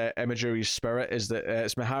breaks Imagery's spirit is that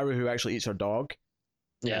it's Miharu who actually eats her dog,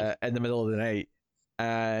 in the middle of the night,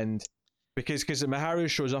 and because Miharu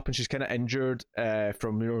shows up and she's kind of injured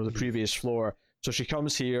from the previous floor, so she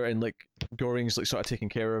comes here and like Goring's like sort of taking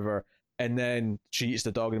care of her, and then she eats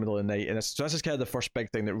the dog in the middle of the night, and so this is kind of the first big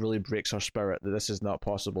thing that really breaks her spirit that this is not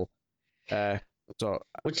possible.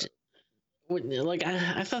 Which like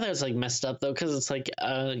I thought that was like messed up though, because it's like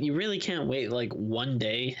you really can't wait like one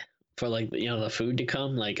day for like the food to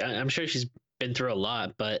come. Like I'm sure she's been through a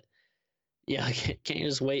lot, but yeah, can't you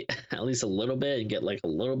just wait at least a little bit and get like a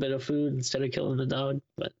little bit of food instead of killing the dog?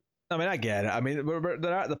 But I mean, I get it. I mean,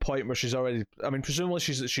 they're at the point where she's already. I mean, presumably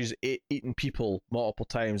she's eaten people multiple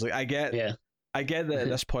times. Like I get that at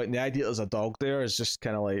this point the idea there's a dog there is just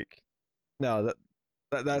kind of like, no,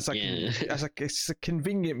 that's like it's a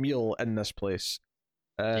convenient meal in this place.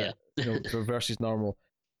 Versus normal.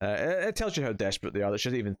 It tells you how desperate they are. They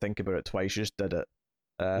shouldn't even think about it twice. You just did it.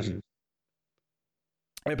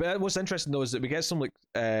 But what's interesting though is that we get some like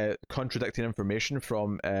contradicting information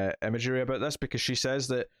from Imagery about this, because she says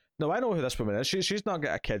that no, I know who this woman is. She's not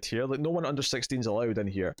got a kid here. Like no one under 16 is allowed in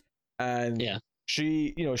here, and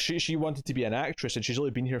she wanted to be an actress and she's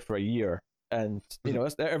only been here for a year, and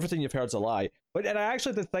everything you've heard is a lie. But and I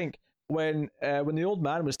actually did think when the old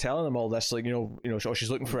man was telling him all this, like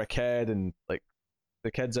she's looking for a kid and like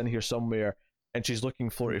the kid's in here somewhere and she's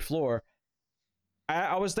looking floor to floor.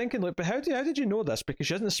 I was thinking, like, but how did you know this? Because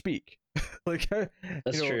she doesn't speak. Like,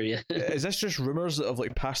 that's true. Yeah. Is this just rumors that have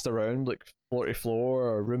like passed around, like floor to floor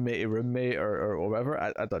or roommate to roommate or whatever?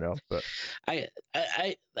 I don't know, but I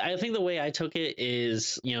think the way I took it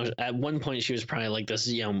is, at one point she was probably like this,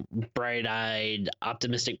 bright-eyed,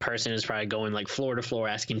 optimistic person who's probably going like floor to floor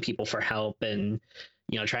asking people for help and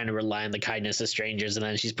trying to rely on the kindness of strangers, and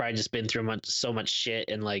then she's probably just been through so much shit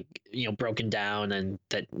and like broken down, and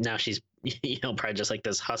that now she's probably just like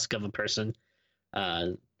this husk of a person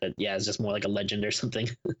that is just more like a legend or something.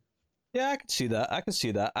 Yeah, I can see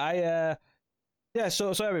that.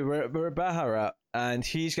 So anyway, we're at Baharat and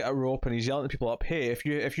he's got a rope and he's yelling at people up, hey, if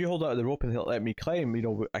you hold out the rope and he'll let me climb,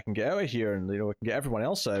 I can get out of here, and we can get everyone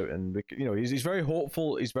else out, and he's very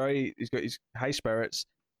hopeful, he's got his high spirits,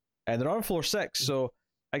 and they're on floor 6. So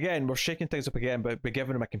again, we're shaking things up again, but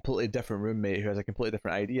giving him a completely different roommate who has a completely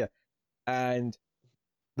different idea. And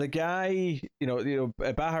the guy,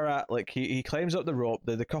 Baharat, like he climbs up the rope.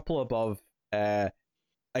 The couple above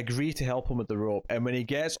agree to help him with the rope, and when he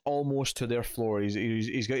gets almost to their floor,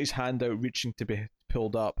 he's got his hand out reaching to be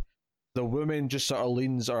pulled up. The woman just sort of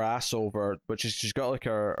leans her ass over, but she's got like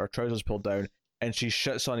her trousers pulled down, and she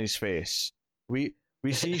shits on his face. We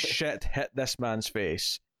see shit hit this man's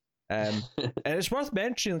face. And it's worth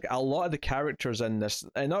mentioning, like, a lot of the characters in this,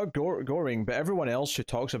 and not Goring, but everyone else who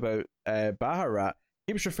talks about Baharat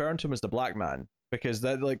keeps referring to him as the black man, because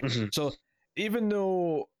that so even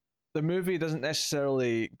though the movie doesn't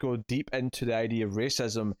necessarily go deep into the idea of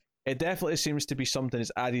racism, it definitely seems to be something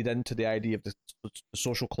that's added into the idea of the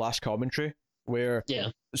social class commentary, where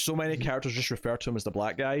so many characters just refer to him as the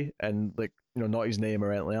black guy and like not his name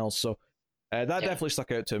or anything else. So that definitely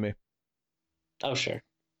stuck out to me. Oh sure.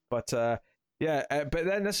 But but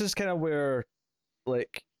then this is kind of where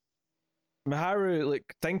like Miharu,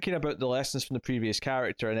 like thinking about the lessons from the previous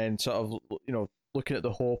character and then sort of looking at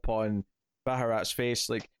the hope on Baharat's face,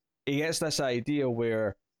 like he gets this idea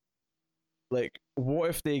where like what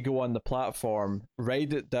if they go on the platform,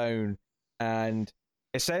 ride it down, and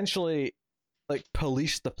essentially like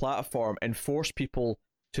police the platform and force people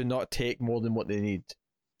to not take more than what they need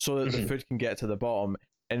so that the food can get to the bottom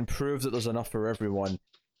and prove that there's enough for everyone.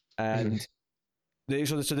 And they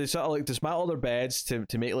sort of like dismantle their beds to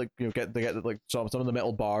make like get like some of the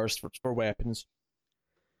metal bars for weapons,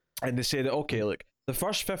 and they say that okay, look, the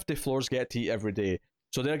first 50 floors get to eat every day,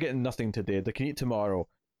 so they're getting nothing today. They can eat tomorrow,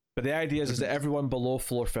 but the idea is that everyone below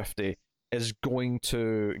floor 50 is going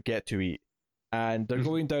to get to eat, and they're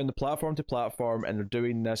going down the platform to platform, and they're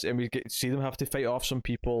doing this, and see them have to fight off some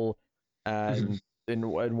people, and in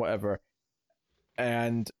whatever,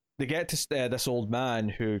 and they get to this old man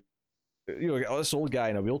who, this old guy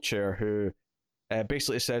in a wheelchair who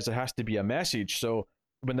basically says there has to be a message. So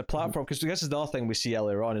when the platform, because this is the other thing we see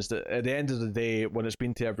earlier on, is that at the end of the day, when it's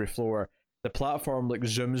been to every floor, the platform like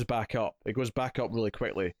zooms back up. It goes back up really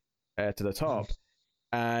quickly to the top,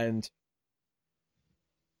 and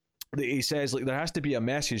he says like there has to be a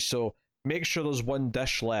message. So make sure there's one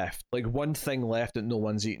dish left, like one thing left that no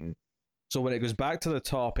one's eaten. So when it goes back to the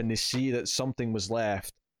top and they see that something was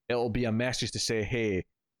left, it'll be a message to say, hey,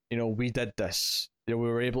 we did this. We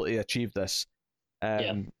were able to achieve this.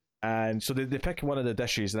 And so they pick one of the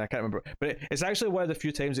dishes, and I can't remember. But it's actually one of the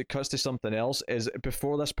few times it cuts to something else. Is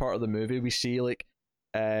before this part of the movie, we see like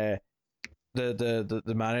the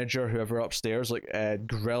manager, whoever upstairs, like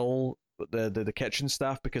grill the kitchen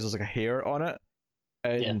staff because there's like a hair on it,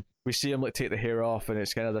 and we see him like take the hair off, and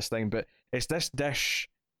it's kind of this thing. But it's this dish,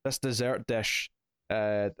 this dessert dish,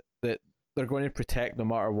 that they're going to protect no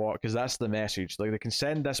matter what, because that's the message. Like they can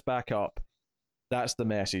send this back up. That's the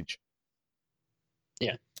message.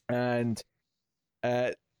 Yeah. And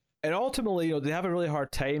ultimately, they have a really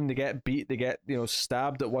hard time. They get beat. They get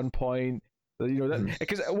stabbed at one point.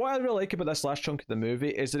 Because what I really like about this last chunk of the movie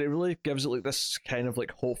is that it really gives it like this kind of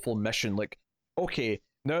like hopeful mission. Like, okay,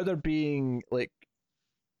 now they're being like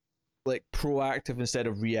proactive instead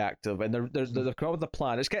of reactive, and they've come up with a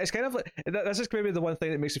plan. It's kind of like, this is maybe the one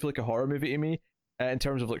thing that makes it feel like a horror movie to me, in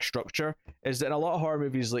terms of like structure, is that in a lot of horror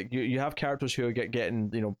movies, like you have characters who are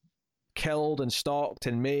getting killed and stalked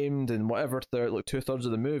and maimed and whatever, like 2/3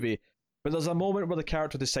 of the movie, but there's a moment where the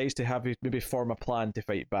character decides to have maybe form a plan to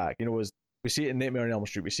fight back. As we see it in Nightmare on Elm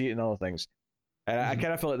Street, we see it in other things. I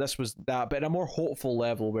kind of feel like this was that, but in a more hopeful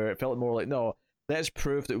level, where it felt more like, no, let's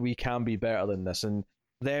prove that we can be better than this, and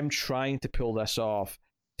them trying to pull this off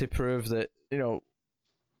to prove that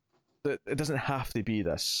that it doesn't have to be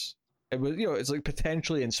this. It was it's like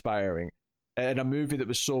potentially inspiring in a movie that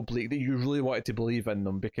was so bleak that you really wanted to believe in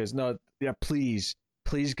them, because please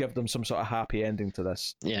give them some sort of happy ending to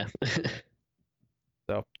this. Yeah.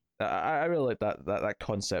 So I really like that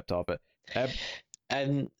concept of it.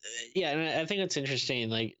 And I think it's interesting,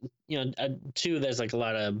 like, too, there's like a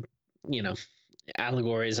lot of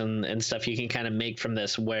allegories and stuff you can kind of make from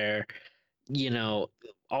this, where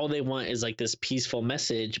all they want is like this peaceful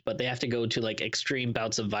message, but they have to go to like extreme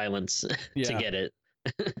bouts of violence to get it.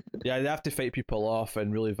 Yeah, they have to fight people off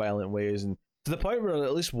in really violent ways, and to the point where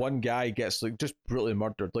at least one guy gets like just brutally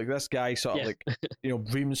murdered. Like this guy sort of like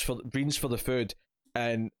reams for the food,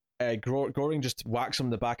 and Goring just whacks him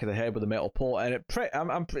in the back of the head with a metal pole, and it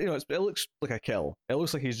looks like a kill. It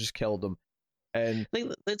looks like he's just killed him. And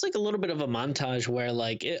it's like a little bit of a montage where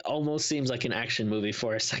like it almost seems like an action movie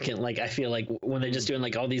for a second. Like I feel like when they're just doing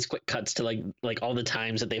like all these quick cuts to like all the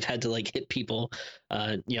times that they've had to like hit people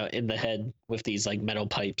in the head with these like metal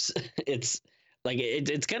pipes, it's like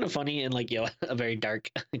it's kind of funny in like a very dark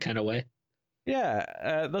kind of way.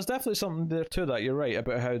 Yeah, there's definitely something there to that. You're right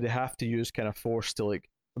about how they have to use kind of force to like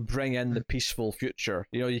bring in the peaceful future.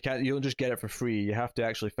 You don't just get it for free. You have to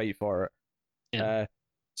actually fight for it. Yeah.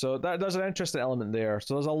 So there's an interesting element there.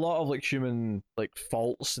 So there's a lot of like human like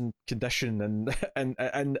faults and condition and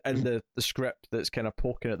the script that's kind of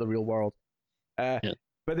poking at the real world. But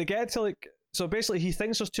they get to like, so basically he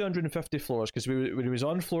thinks there's 250 floors, because when he was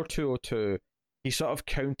on floor 202, he sort of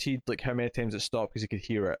counted like how many times it stopped because he could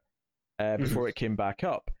hear it before it came back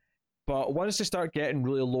up. But once they start getting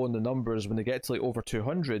really low in the numbers, when they get to like over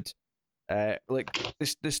 200, like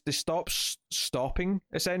they stop stopping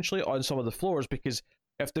essentially on some of the floors, because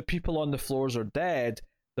if the people on the floors are dead,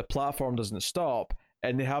 the platform doesn't stop,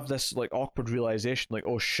 and they have this like awkward realization, like,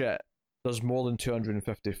 oh shit, there's more than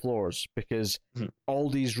 250 floors, because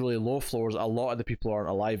all these really low floors, a lot of the people aren't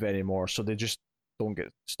alive anymore, so they just don't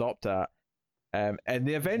get stopped at. And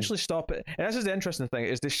they eventually stop it. And this is the interesting thing,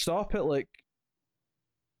 is they stop at like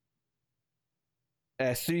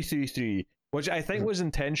 333, which I think was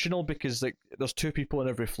intentional, because like there's two people in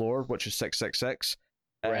every floor, which is 666.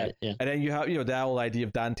 Right. Yeah. And then you have the whole idea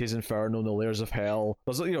of Dante's Inferno and the layers of hell.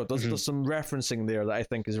 There's there's some referencing there that I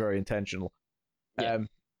think is very intentional. Yeah.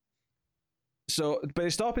 So, but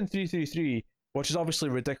they stop in 333, which is obviously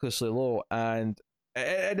ridiculously low, and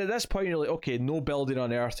at this point you're like, okay, no building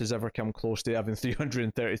on Earth has ever come close to having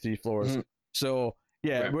 333 floors. So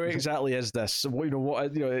yeah, where exactly is this? So,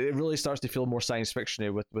 it really starts to feel more science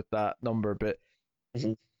fictiony with that number. But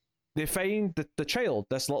they find the child,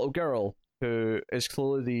 this little girl, who is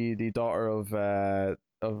clearly the daughter of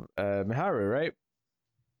Miharu, right?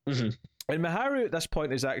 And Miharu at this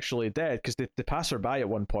point is actually dead, because they pass her by at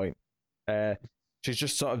one point. She's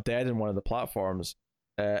just sort of dead in one of the platforms.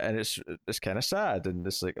 and it's kind of sad, and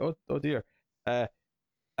it's like, oh dear.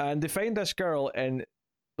 And they find this girl, and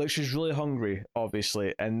like she's really hungry,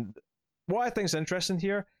 obviously. And what I think is interesting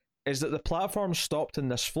here is that the platform stopped in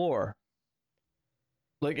this floor.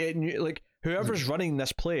 Like like whoever's running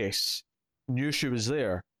this place knew she was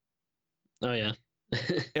there. Oh yeah.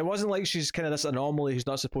 It wasn't like she's kind of this anomaly who's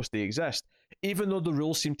not supposed to exist, even though the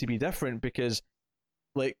rules seem to be different, because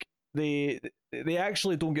like they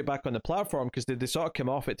actually don't get back on the platform because they sort of come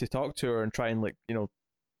off it to talk to her and try and, like,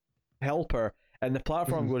 help her, and the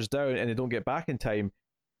platform goes down and they don't get back in time,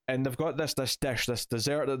 and they've got this dish, this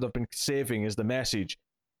dessert that they've been saving is the message,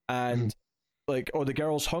 and like, oh, the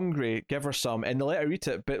girl's hungry, give her some, and they let her eat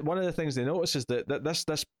it. But one of the things they notice is that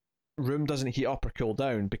this room doesn't heat up or cool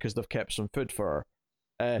down because they've kept some food for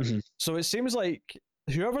her. So it seems like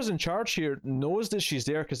whoever's in charge here knows that she's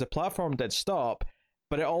there because the platform did stop,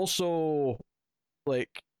 but it also,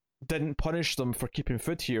 like, didn't punish them for keeping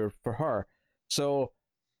food here for her. So,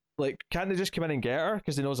 like, can't they just come in and get her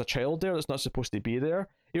because they know there's a child there that's not supposed to be there?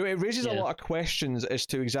 It raises a lot of questions as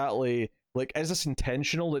to exactly, like, is this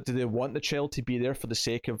intentional? Like, do they want the child to be there for the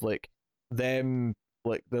sake of, like, them,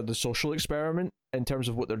 like, the social experiment in terms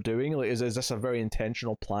of what they're doing? Like, is this a very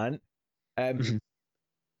intentional plan?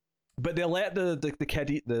 But they let the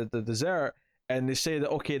kid eat the dessert, and they say that,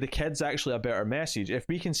 okay, the kid's actually a better message. If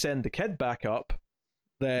we can send the kid back up,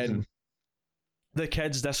 then the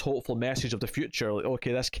kid's this hopeful message of the future. Like,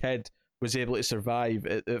 okay, this kid was able to survive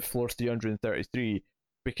at floor 333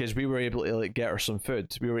 because we were able to, like, get her some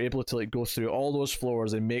food. We were able to, like, go through all those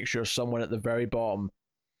floors and make sure someone at the very bottom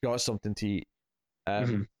got something to eat.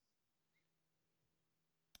 And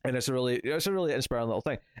it's a really inspiring little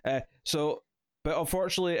thing. But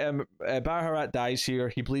unfortunately, Baharat dies here.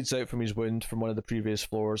 He bleeds out from his wound from one of the previous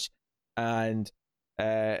floors, and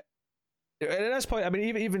at this point, I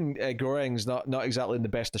mean, even Goreng's not exactly in the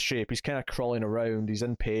best of shape. He's kind of crawling around. He's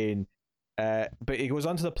in pain, but he goes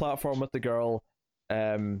onto the platform with the girl.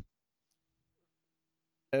 When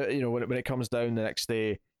it comes down the next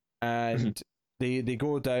day, and they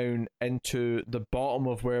go down into the bottom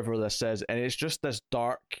of wherever this is, and it's just this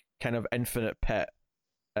dark kind of infinite pit.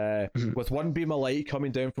 With one beam of light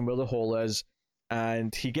coming down from where the hole is,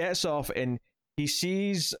 and he gets off and he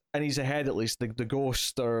sees, and he's ahead at least, the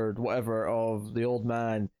ghost or whatever of the old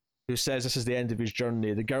man who says this is the end of his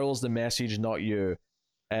journey. The girl's the message, not you.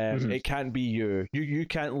 It can't be you. You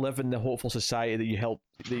can't live in the hopeful society that you helped.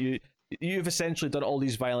 You've essentially done all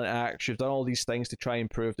these violent acts. You've done all these things to try and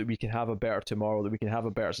prove that we can have a better tomorrow, that we can have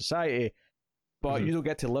a better society, but you don't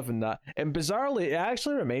get to live in that. And bizarrely, it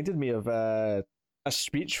actually reminded me of a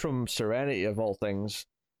speech from Serenity, of all things.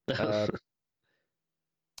 There's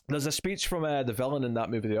a speech from the villain in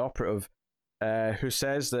that movie, the operative, who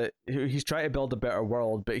says that he's trying to build a better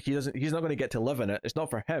world, but he's not going to get to live in it. It's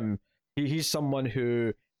not for him. He's someone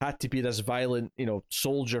who had to be this violent,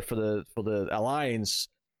 soldier for the Alliance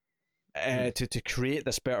to create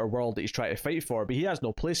this better world that he's trying to fight for. But he has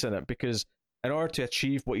no place in it, because in order to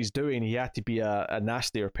achieve what he's doing, he had to be a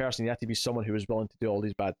nastier person. He had to be someone who was willing to do all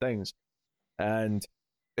these bad things. And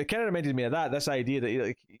it kind of reminded me of this idea that,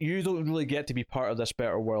 like, you don't really get to be part of this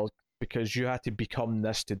better world because you had to become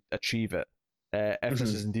this to achieve it, if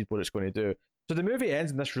this is indeed what it's going to do. So the movie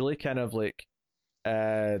ends in this really kind of, like,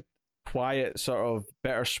 quiet, sort of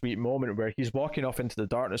bittersweet moment where he's walking off into the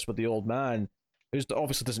darkness with the old man, who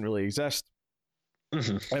obviously doesn't really exist.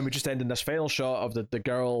 And we just end in this final shot of the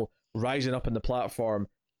girl rising up on the platform,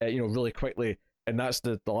 really quickly, and that's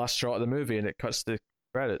the last shot of the movie, and it cuts the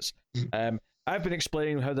credits. I've been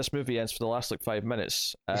explaining how this movie ends for the last 5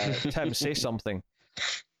 minutes. Tim, say something.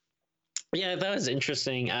 Yeah, that was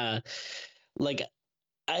interesting. Like,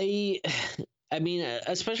 I mean,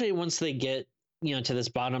 especially once they get to this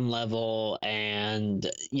bottom level, and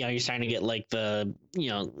you're starting to get, like, the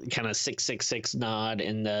kind of 666 nod,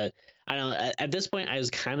 and I don't know. At this point, I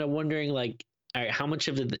was kind of wondering, like, all right, how much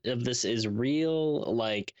of this is real?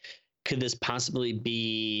 Like, could this possibly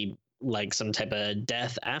be, like, some type of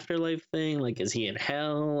death afterlife thing? Like, is he in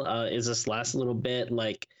hell? Is this last little bit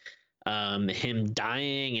like him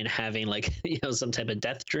dying and having, like, some type of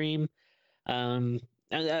death dream? I'm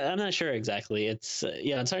not sure exactly. It's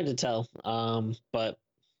it's hard to tell. But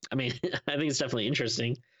I mean, I think it's definitely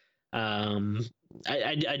interesting.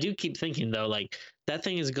 I do keep thinking, though, like, that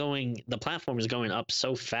thing the platform is going up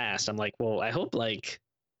so fast. I'm like, well, I hope, like,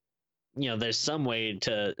 there's some way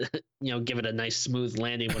to, give it a nice smooth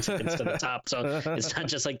landing once it gets to the top. So it's not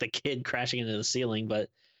just like the kid crashing into the ceiling, but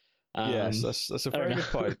Yes, that's a very good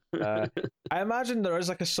point. I imagine there is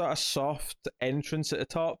like a sort of soft entrance at the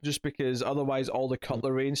top, just because otherwise all the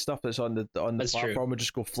cutlery and stuff that's on the That's true. platform would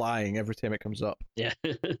just go flying every time it comes up. Yeah.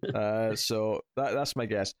 So that's my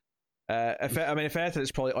guess. If anything,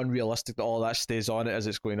 it's probably unrealistic that all that stays on it as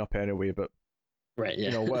it's going up anyway. But Right.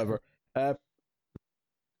 Yeah. whatever. No,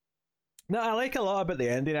 I like a lot about the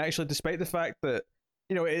ending actually, despite the fact that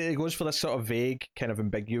it goes for this sort of vague, kind of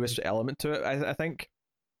ambiguous element to it. I think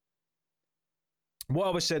what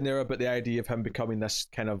I was saying there about the idea of him becoming this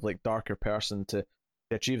kind of like darker person to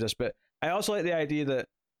achieve this, but I also like the idea that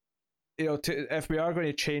if we are going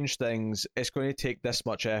to change things, it's going to take this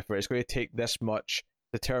much effort, it's going to take this much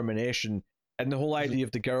determination, and the whole idea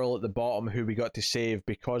of the girl at the bottom who we got to save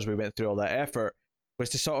because we went through all that effort was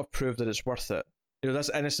to sort of prove that it's worth it.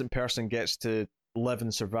 This innocent person gets to live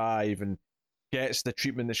and survive and gets the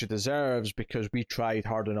treatment that she deserves because we tried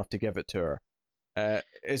hard enough to give it to her.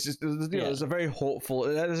 It's just, it's a very hopeful.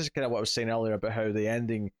 This is kind of what I was saying earlier about how the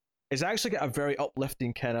ending is actually got a very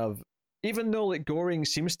uplifting kind of. Even though like Goring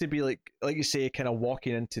seems to be like you say, kind of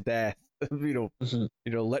walking into death,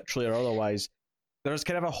 literally or otherwise. There's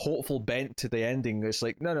kind of a hopeful bent to the ending. It's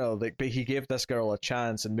like no, like but he gave this girl a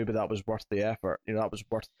chance, and maybe that was worth the effort. That was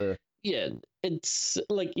worth the. Yeah, it's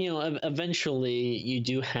like eventually you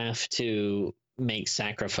do have to make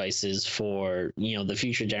sacrifices for the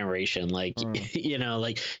future generation. Like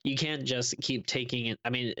like you can't just keep taking it.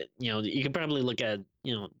 I mean, you could probably look at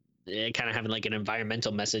kind of having like an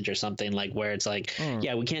environmental message or something, like where it's like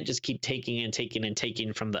yeah, we can't just keep taking and taking and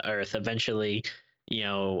taking from the earth. Eventually,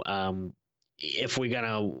 if we're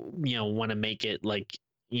gonna want to make it like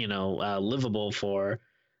livable for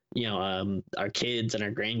our kids and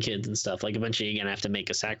our grandkids and stuff, like eventually you're gonna have to make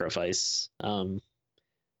a sacrifice.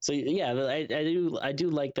 So yeah, I do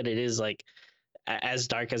like that it is like as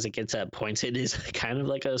dark as it gets at points, it is kind of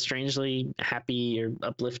like a strangely happy or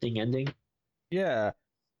uplifting ending. Yeah.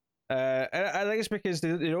 And I think it's because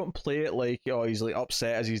they don't play it like he's like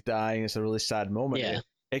upset as he's dying. It's a really sad moment. Yeah.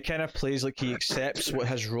 It kind of plays like he accepts what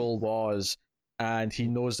his role was, and he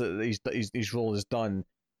knows that his role is done.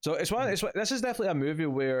 So this is definitely a movie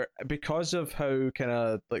where, because of how kind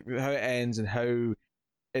of like how it ends and how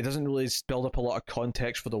it doesn't really build up a lot of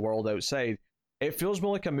context for the world outside, it feels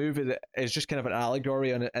more like a movie that is just kind of an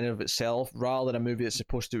allegory in and of itself, rather than a movie that's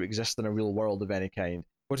supposed to exist in a real world of any kind.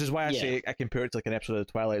 Which is why I say I compare it to like an episode of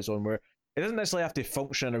the Twilight Zone, where it doesn't necessarily have to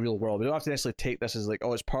function in a real world. We don't have to necessarily take this as like,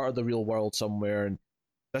 it's part of the real world somewhere, and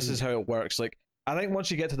this is how it works. Like, I think once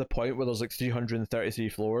you get to the point where there's like 333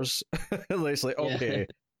 floors, it's like, okay,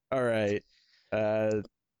 all right.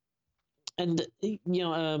 And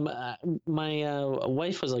my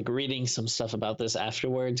wife was like reading some stuff about this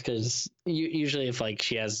afterwards, because usually if like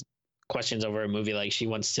she has questions over a movie, like she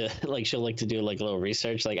wants to like she'll like to do like a little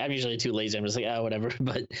research. Like I'm usually too lazy, I'm just like whatever.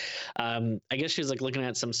 But I guess she was like looking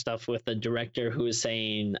at some stuff with the director who was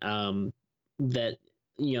saying that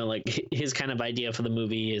like his kind of idea for the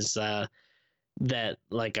movie is that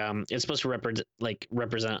like it's supposed to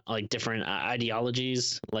represent like different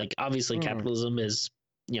ideologies. Like obviously capitalism is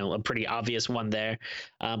a pretty obvious one there,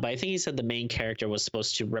 but I think he said the main character was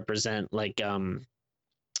supposed to represent like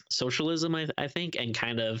socialism, I think, and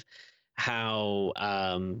kind of how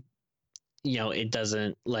it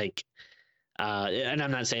doesn't like and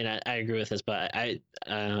I'm not saying I agree with this, but I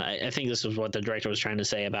think this was what the director was trying to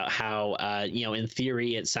say about how in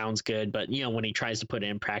theory it sounds good, but when he tries to put it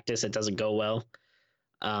in practice, it doesn't go well.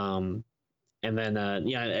 And then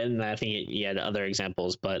and I think he had other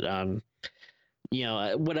examples, but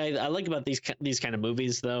what I like about these kind of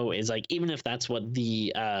movies though is like, even if that's what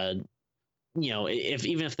the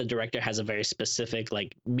even if the director has a very specific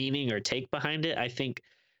like meaning or take behind it, I think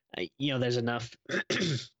there's enough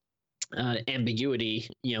ambiguity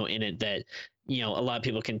in it that a lot of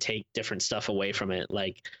people can take different stuff away from it.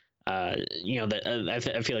 Like that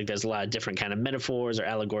I feel like there's a lot of different kind of metaphors or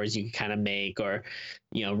allegories you can kind of make, or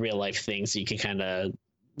real life things you can kind of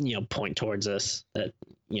point towards us that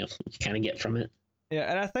you kind of get from it.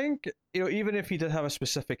 Yeah, and I think even if he did have a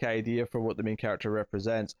specific idea for what the main character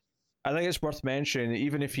represents, I think it's worth mentioning,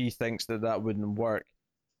 even if he thinks that wouldn't work,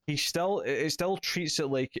 it still treats it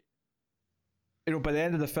like, by the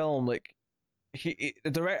end of the film, like I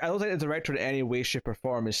don't think the director in any way, shape, or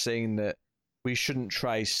form is saying that we shouldn't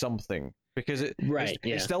try something, because it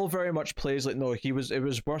still very much plays like, no, it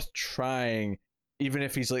was worth trying, even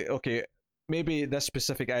if he's like, okay, maybe this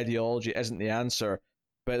specific ideology isn't the answer,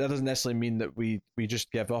 but that doesn't necessarily mean that we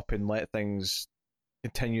just give up and let things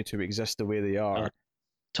continue to exist the way they are.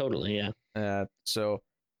 Totally, yeah. So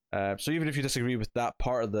even if you disagree with that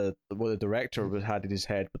part of what the director had in his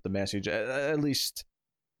head with the message, at least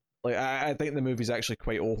Like I think the movie's actually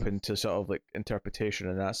quite open to sort of like interpretation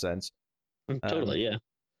in that sense. Totally, yeah.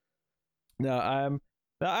 No,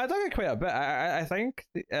 no, I dug it quite a bit. I think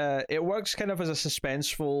it works kind of as a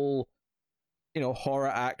suspenseful, horror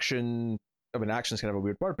action. I mean, action's kind of a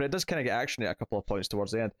weird word, but it does kind of get action at a couple of points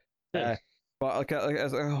towards the end. Yeah. But like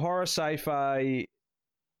a horror sci-fi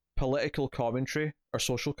political commentary or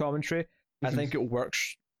social commentary, I think it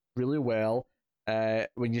works really well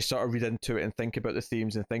when you sort of read into it and think about the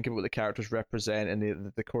themes and think about what the characters represent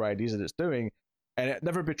and the core ideas that it's doing. And it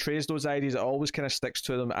never betrays those ideas. It always kind of sticks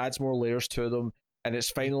to them, adds more layers to them, and its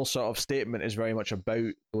final sort of statement is very much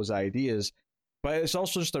about those ideas. But it's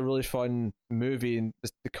also just a really fun movie in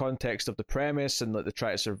the context of the premise and like they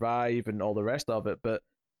try to survive and all the rest of it. But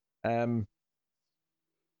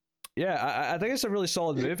yeah, I think it's a really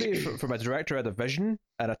solid movie from a director who had a vision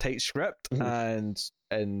and a tight script and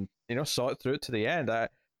saw it through to the end.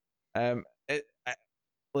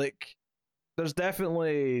 Like there's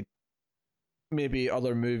definitely maybe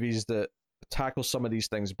other movies that tackle some of these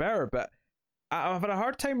things better, but I've had a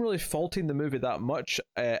hard time really faulting the movie that much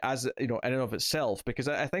as in and of itself, because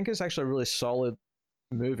I think it's actually a really solid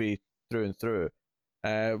movie through and through.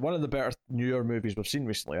 One of the better newer movies we've seen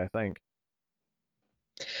recently, I think.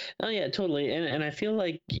 Oh yeah, totally. And I feel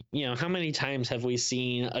like, how many times have we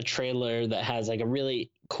seen a trailer that has like a really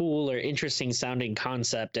cool or interesting sounding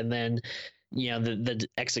concept and then the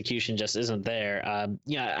execution just isn't there.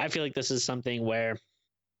 I feel like this is something where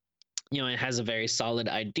it has a very solid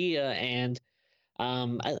idea, and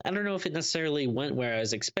I don't know if it necessarily went where I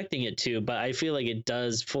was expecting it to, but I feel like it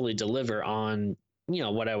does fully deliver on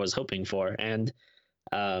what I was hoping for. And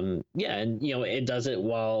it does it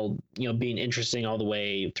while being interesting all the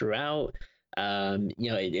way throughout.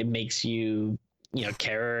 It makes you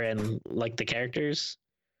care and like the characters.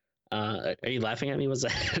 Are you laughing at me? Was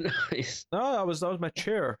that noise? No, that was my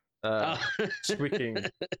chair squeaking.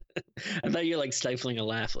 I thought you were like stifling a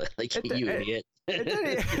laugh, like you idiot. It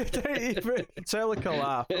didn't even sound like a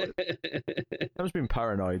laugh. I was being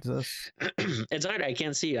paranoid. It's hard. I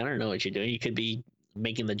can't see you. I don't know what you're doing. You could be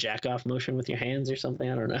making the jack off motion with your hands or something.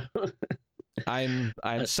 I don't know. I'm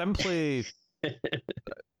simply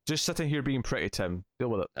just sitting here being pretty, Tim. Deal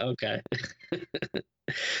with it. Okay.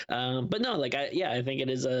 But no, like I think it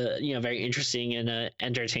is a very interesting and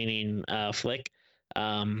entertaining flick,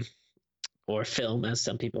 or film, as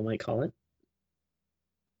some people might call it.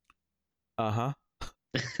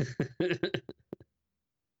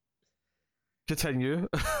 Continue.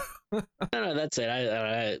 No, that's it.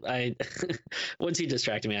 I once he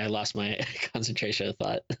distracted me, I lost my concentration of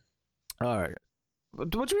thought. All right. What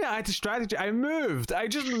do you mean I distracted you? I moved. I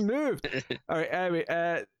just moved. All right.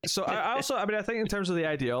 Anyway, so I think in terms of the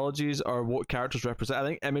ideologies or what characters represent, I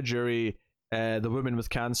think Imajiri, the woman with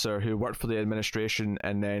cancer who worked for the administration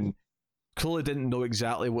and then clearly didn't know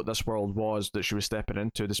exactly what this world was that she was stepping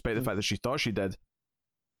into, despite the fact that she thought she did.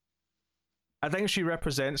 I think she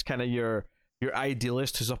represents kind of your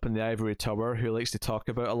idealist who's up in the ivory tower who likes to talk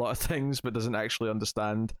about a lot of things but doesn't actually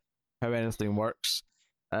understand how anything works.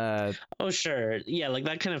 Oh sure, yeah, like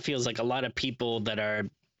that kind of feels like a lot of people that are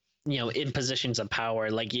in positions of power,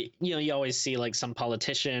 like you always see like some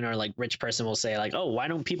politician or like rich person will say like, oh, why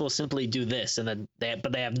don't people simply do this, and then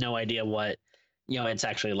they have no idea what it's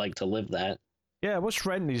actually like to live that. Yeah, what's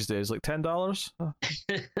rent these days? Like $10? Oh.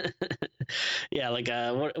 Yeah, like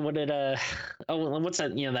what did what's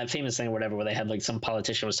that that famous thing or whatever where they had like some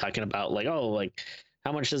politician was talking about like, oh, like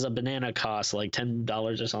how much does a banana cost, like $10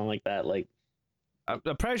 or something like that. Like I'm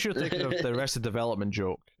pretty sure you're thinking of the Arrested Development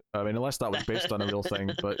joke. I mean, unless that was based on a real thing,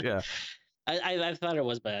 but yeah. I thought it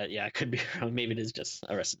was, but yeah, I could be wrong. Maybe it is just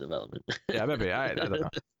Arrested Development. Yeah, maybe. I don't know.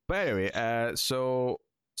 But anyway, so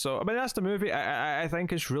I mean, that's the movie. I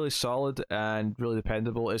think it's really solid and really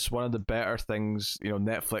dependable. It's one of the better things,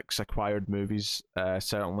 Netflix acquired movies,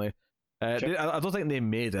 certainly. Sure. I don't think they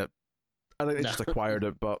made it. I think they just acquired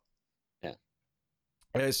it, but yeah,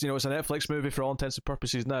 it's it's a Netflix movie for all intents and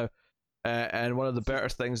purposes now, and one of the better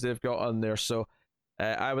things they've got on there. So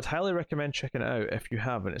I would highly recommend checking it out if you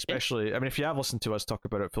haven't. Especially, I mean, if you have listened to us talk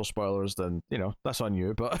about it full spoilers, then that's on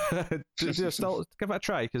you. But still give it a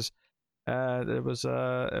try because. It was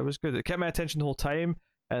good. It kept my attention the whole time,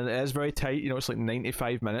 and it is very tight. It's like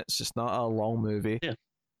 95 minutes. It's not a long movie,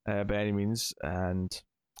 by any means. And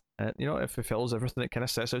it fulfills everything it kind of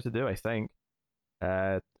sets out to do, I think.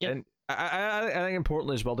 And I think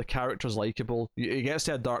importantly as well, the character's likable. He gets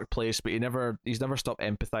to a dark place, but he's never stopped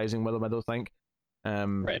empathizing with him, I don't think.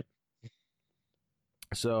 Right.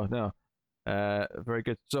 So no, very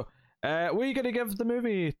good. So, what are you gonna give the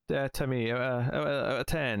movie, Timmy? Out of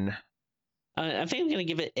 10? I think I'm gonna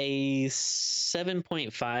give it a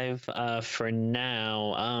 7.5 for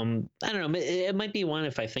now. I don't know. It might be one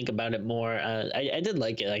if I think about it more. I did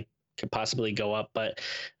like it. I could possibly go up, but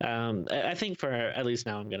I think for at least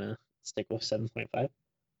now I'm gonna stick with 7.5.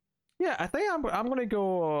 Yeah, I think I'm gonna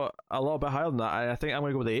go a little bit higher than that. I think I'm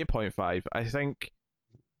gonna go with the 8.5. I think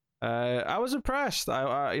I was impressed.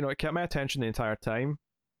 It kept my attention the entire time.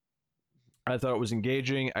 I thought it was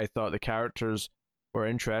engaging. I thought the characters were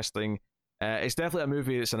interesting. It's definitely a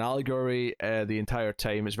movie. It's an allegory the entire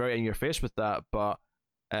time. It's very in your face with that, but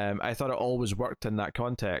I thought it always worked in that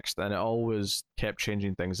context, and it always kept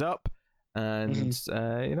changing things up. And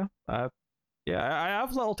I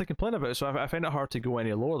have little to complain about, so I find it hard to go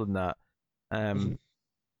any lower than that. And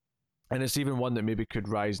it's even one that maybe could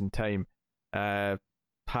rise in time.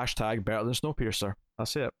 Hashtag better than Snowpiercer.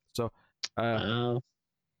 That's it. So, Wow.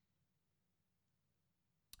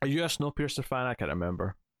 are you a Snowpiercer fan? I can't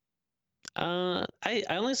remember. I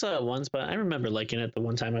only saw it once, but I remember liking it the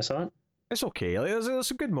one time I saw it. It's okay. Like, there's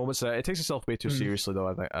some good moments there. It takes itself way too seriously, though.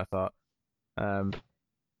 I thought,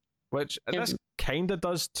 which this kind of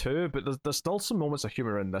does too, but there's still some moments of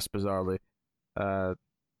humor in this, bizarrely. So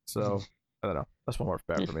I don't know. This one worked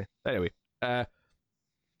better for me. Anyway, I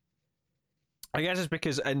guess it's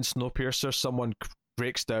because in Snowpiercer, someone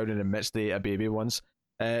breaks down and admits they ate a baby once.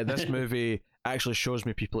 This movie actually shows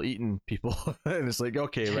me people eating people, and it's like,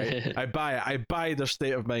 okay, right, I buy it. I buy their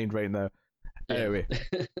state of mind right now. Anyway.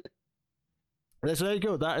 So there you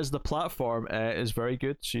go. That is The Platform. It is very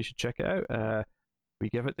good, so you should check it out. We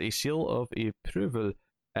give it a seal of approval.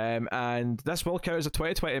 And this will count as a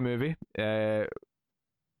 2020 movie. In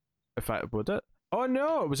fact, would it? Oh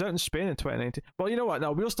no, it was out in Spain in 2019. Well, you know what?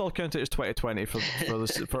 No, we'll still count it as 2020 for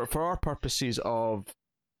our purposes of,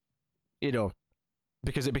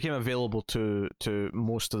 because it became available to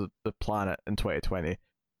most of the planet in 2020.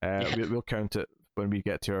 We'll count it when we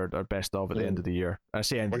get to our best of at the end of the year. I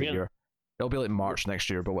say end of the year. It'll be like March next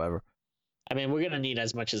year, but whatever. I mean, we're gonna need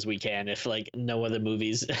as much as we can if like no other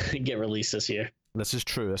movies get released this year. This is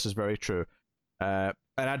true. This is very true. And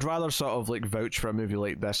I'd rather sort of like vouch for a movie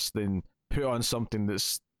like this than put on something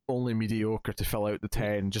that's only mediocre to fill out the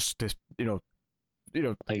 10, just to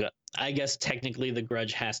Like, I guess technically The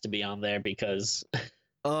Grudge has to be on there because.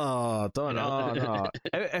 Oh, don't know. No.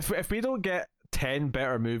 If we don't get 10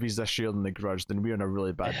 better movies this year than The Grudge, then we're in a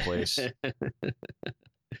really bad place.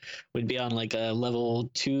 We'd be on like a level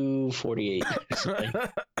 248 or something.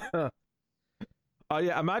 Oh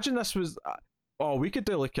yeah, imagine this was. Oh, we could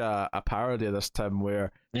do like a parody of this, Tim,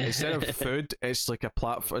 where instead of food, it's like a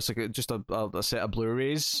platform. It's like just a set of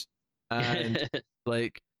Blu-rays, and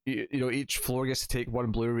like each floor gets to take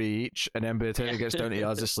one Blu-ray each, and then by the time it gets down to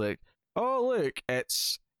us, it's like, oh look,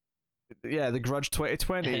 it's The Grudge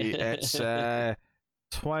 2020. It's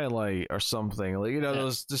Twilight or something. Like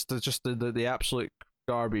there's just the absolute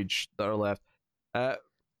garbage that are left.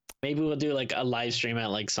 Maybe we'll do like a live stream at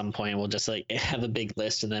like some point. We'll just like have a big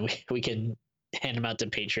list, and then we can hand them out to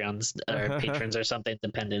Patreons or patrons or something,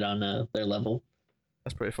 depending on their level.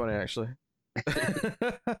 That's pretty funny, actually.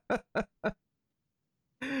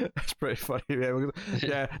 That's pretty funny.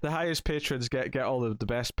 Yeah, the highest patrons get all the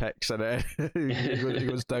best picks, and then it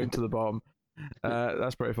goes down to the bottom.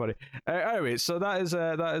 That's pretty funny. Anyway, so that is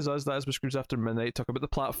us. That is with Screams After Midnight. Talk about The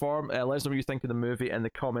Platform. Let us know what you think of the movie in the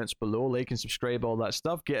comments below. Like and subscribe, all that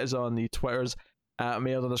stuff. Get us on the Twitters at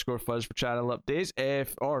mailed_fuzz for channel updates.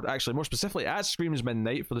 Or actually, more specifically, at Screams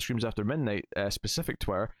Midnight for the Screams After Midnight specific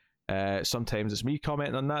Twitter. Sometimes it's me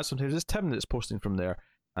commenting on that. Sometimes it's Tim that's posting from there,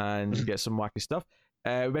 and you get some wacky stuff.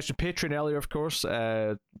 We mentioned Patreon earlier, of course.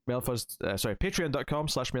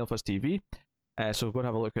 Patreon.com/MailFuzzTV. So go and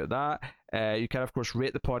have a look at that. You can, of course,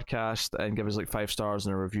 rate the podcast and give us like 5 stars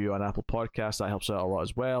and a review on Apple Podcasts. That helps out a lot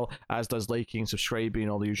as well, as does liking, subscribing,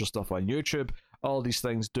 all the usual stuff on YouTube. All these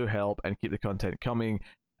things do help and keep the content coming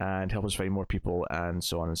and help us find more people, and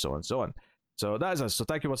so on and so on and so on. So that is us. So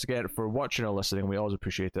thank you once again for watching or listening. We always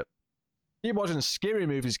appreciate it. Keep watching scary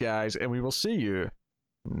movies, guys, and we will see you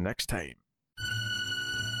next time.